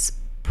could this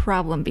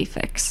problem be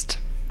fixed?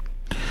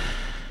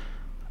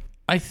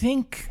 I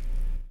think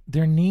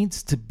there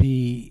needs to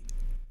be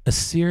a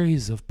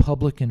series of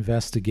public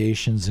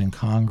investigations in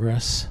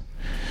Congress,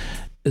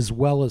 as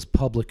well as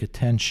public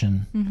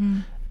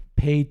attention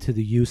paid to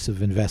the use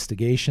of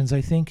investigations.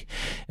 I think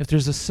if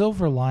there's a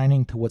silver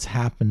lining to what's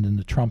happened in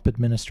the Trump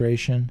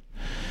administration,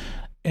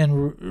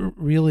 and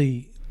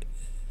really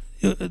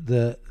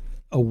the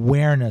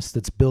awareness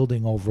that's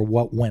building over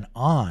what went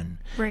on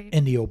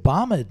in the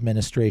Obama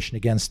administration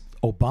against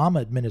Obama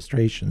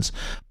administration's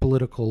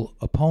political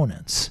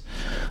opponents,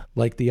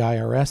 like the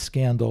IRS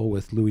scandal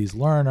with Louise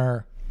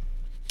Lerner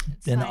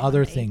and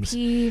other things.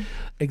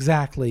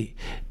 Exactly.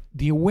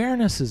 The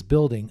awareness is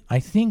building. I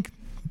think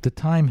the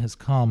time has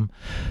come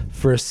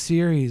for a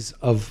series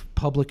of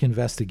public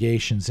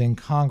investigations in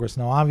Congress.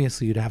 Now,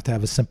 obviously, you'd have to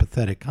have a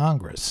sympathetic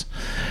Congress.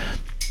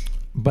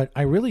 But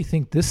I really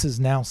think this is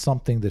now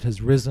something that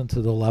has risen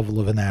to the level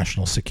of a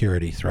national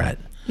security threat.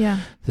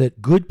 Yeah.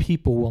 That good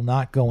people will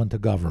not go into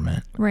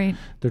government. Right.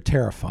 They're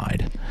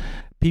terrified.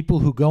 People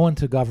who go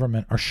into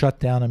government are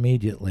shut down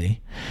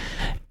immediately.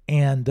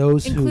 And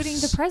those including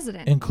the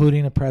president.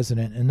 Including the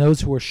president. And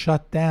those who are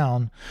shut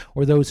down,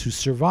 or those who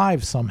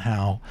survive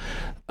somehow,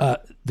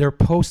 their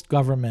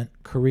post-government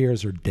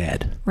careers are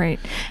dead. Right.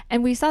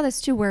 And we saw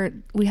this too, where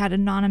we had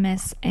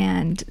Anonymous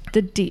and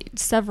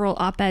several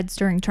op-eds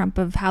during Trump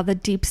of how the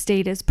deep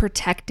state is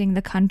protecting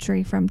the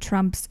country from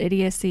Trump's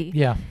idiocy.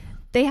 Yeah.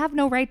 They have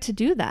no right to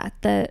do that.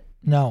 They're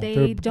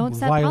don't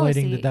set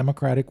violating policy. the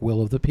democratic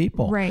will of the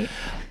people. Right.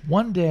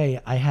 One day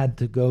I had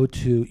to go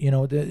to,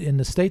 in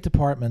the State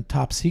Department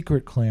top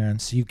secret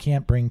clearance, you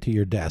can't bring to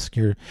your desk.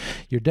 Your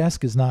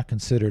desk is not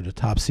considered a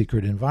top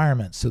secret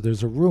environment. So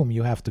there's a room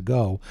you have to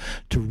go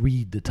to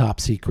read the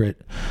top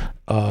secret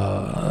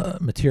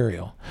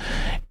material.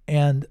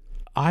 And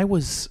I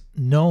was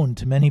known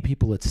to many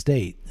people at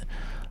State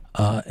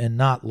and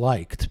not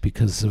liked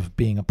because of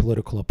being a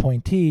political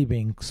appointee,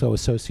 being so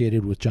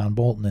associated with John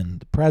Bolton and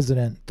the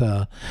President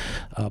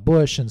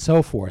Bush and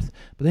so forth.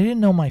 But they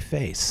didn't know my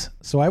face.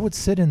 So I would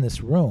sit in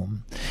this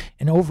room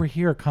and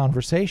overhear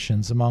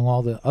conversations among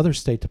all the other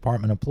State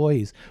Department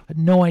employees who had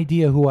no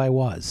idea who I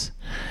was.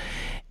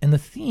 And the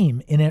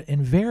theme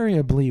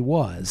invariably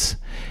was,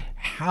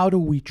 how do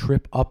we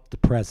trip up the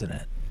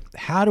president?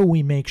 How do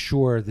we make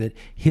sure that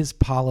his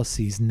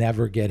policies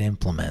never get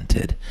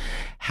implemented?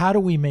 How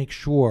do we make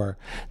sure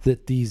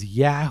that these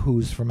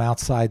yahoos from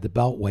outside the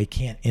Beltway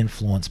can't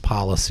influence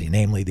policy,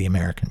 namely the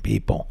American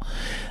people?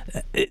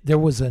 There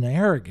was an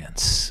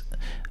arrogance,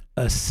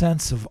 a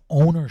sense of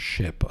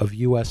ownership of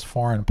U.S.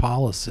 foreign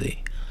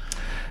policy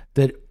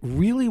that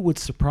really would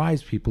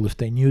surprise people if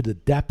they knew the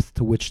depth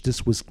to which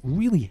this was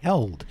really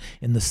held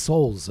in the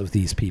souls of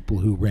these people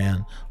who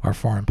ran our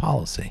foreign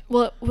policy.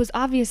 Well, it was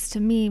obvious to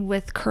me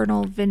with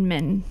Colonel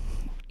Vindman,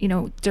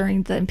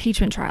 during the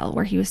impeachment trial,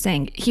 where he was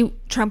saying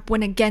Trump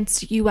went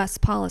against U.S.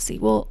 policy.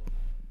 Well,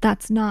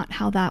 that's not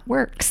how that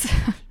works.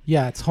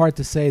 Yeah, it's hard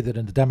to say that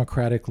a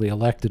democratically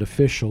elected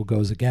official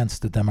goes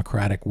against the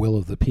democratic will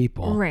of the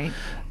people. Right.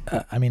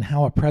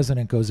 How a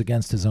president goes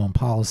against his own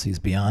policies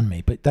beyond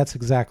me. But that's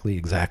exactly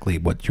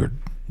what you're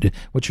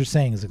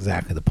saying is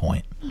exactly the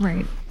point.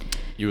 Right.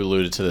 You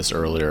alluded to this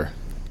earlier,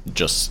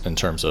 just in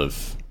terms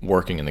of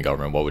working in the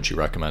government. What would you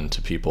recommend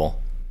to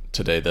people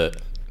today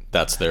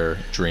that's their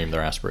dream,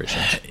 their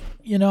aspiration?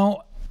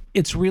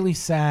 It's really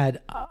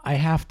sad. I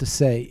have to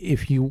say,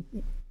 if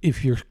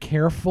you're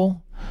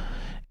careful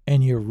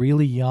and you're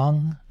really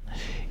young,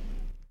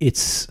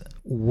 it's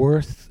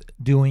worth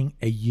doing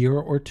a year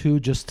or two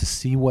just to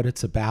see what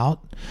it's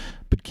about,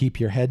 but keep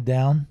your head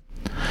down.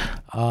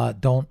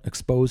 Don't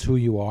expose who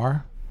you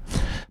are.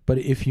 But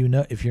if you're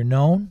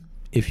known,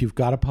 if you've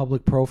got a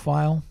public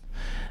profile,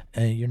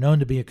 and you're known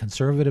to be a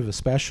conservative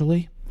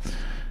especially,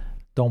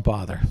 don't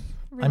bother.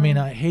 Really? I mean,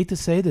 I hate to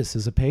say this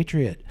as a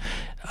patriot.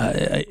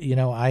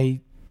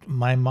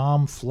 My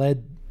mom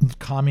fled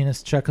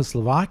communist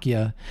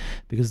Czechoslovakia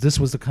because this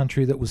was the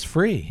country that was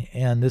free,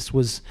 and this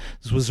was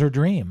her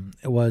dream.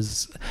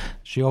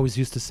 She always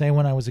used to say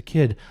when I was a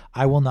kid,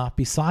 I will not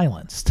be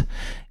silenced.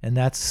 And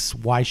that's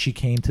why she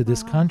came to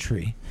this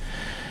country.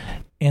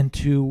 And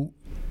to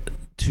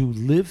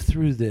live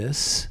through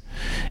this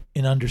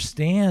and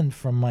understand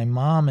from my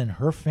mom and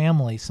her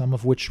family, some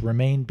of which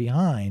remained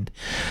behind,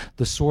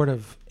 the sort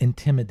of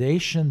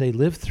intimidation they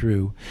lived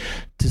through,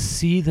 to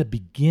see the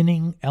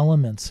beginning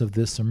elements of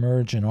this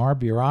emerge in our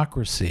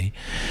bureaucracy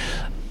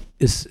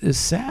is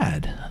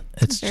sad.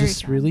 It's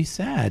just sad. Really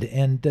sad.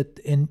 And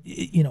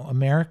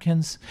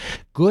Americans,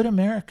 good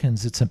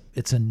Americans,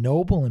 it's a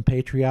noble and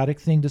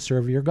patriotic thing to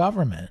serve your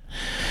government,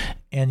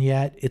 and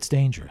yet it's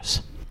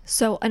dangerous.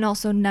 So, and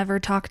also never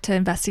talk to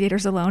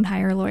investigators alone,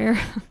 hire a lawyer.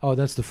 Oh,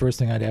 that's the first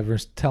thing I'd ever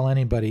tell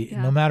anybody.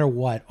 Yeah. No matter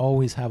what,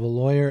 always have a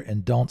lawyer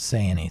and don't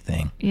say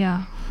anything.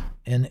 Yeah.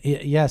 And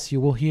yes, you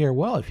will hear,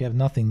 well, if you have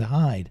nothing to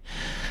hide,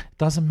 it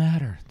doesn't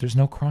matter. There's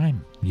no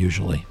crime,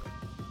 usually.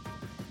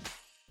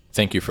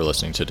 Thank you for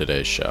listening to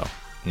today's show.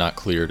 Not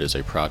Cleared is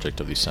a project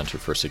of the Center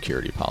for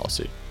Security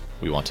Policy.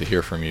 We want to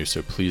hear from you,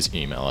 so please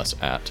email us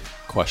at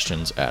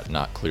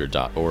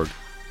questions@notcleared.org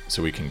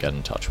so we can get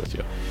in touch with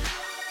you.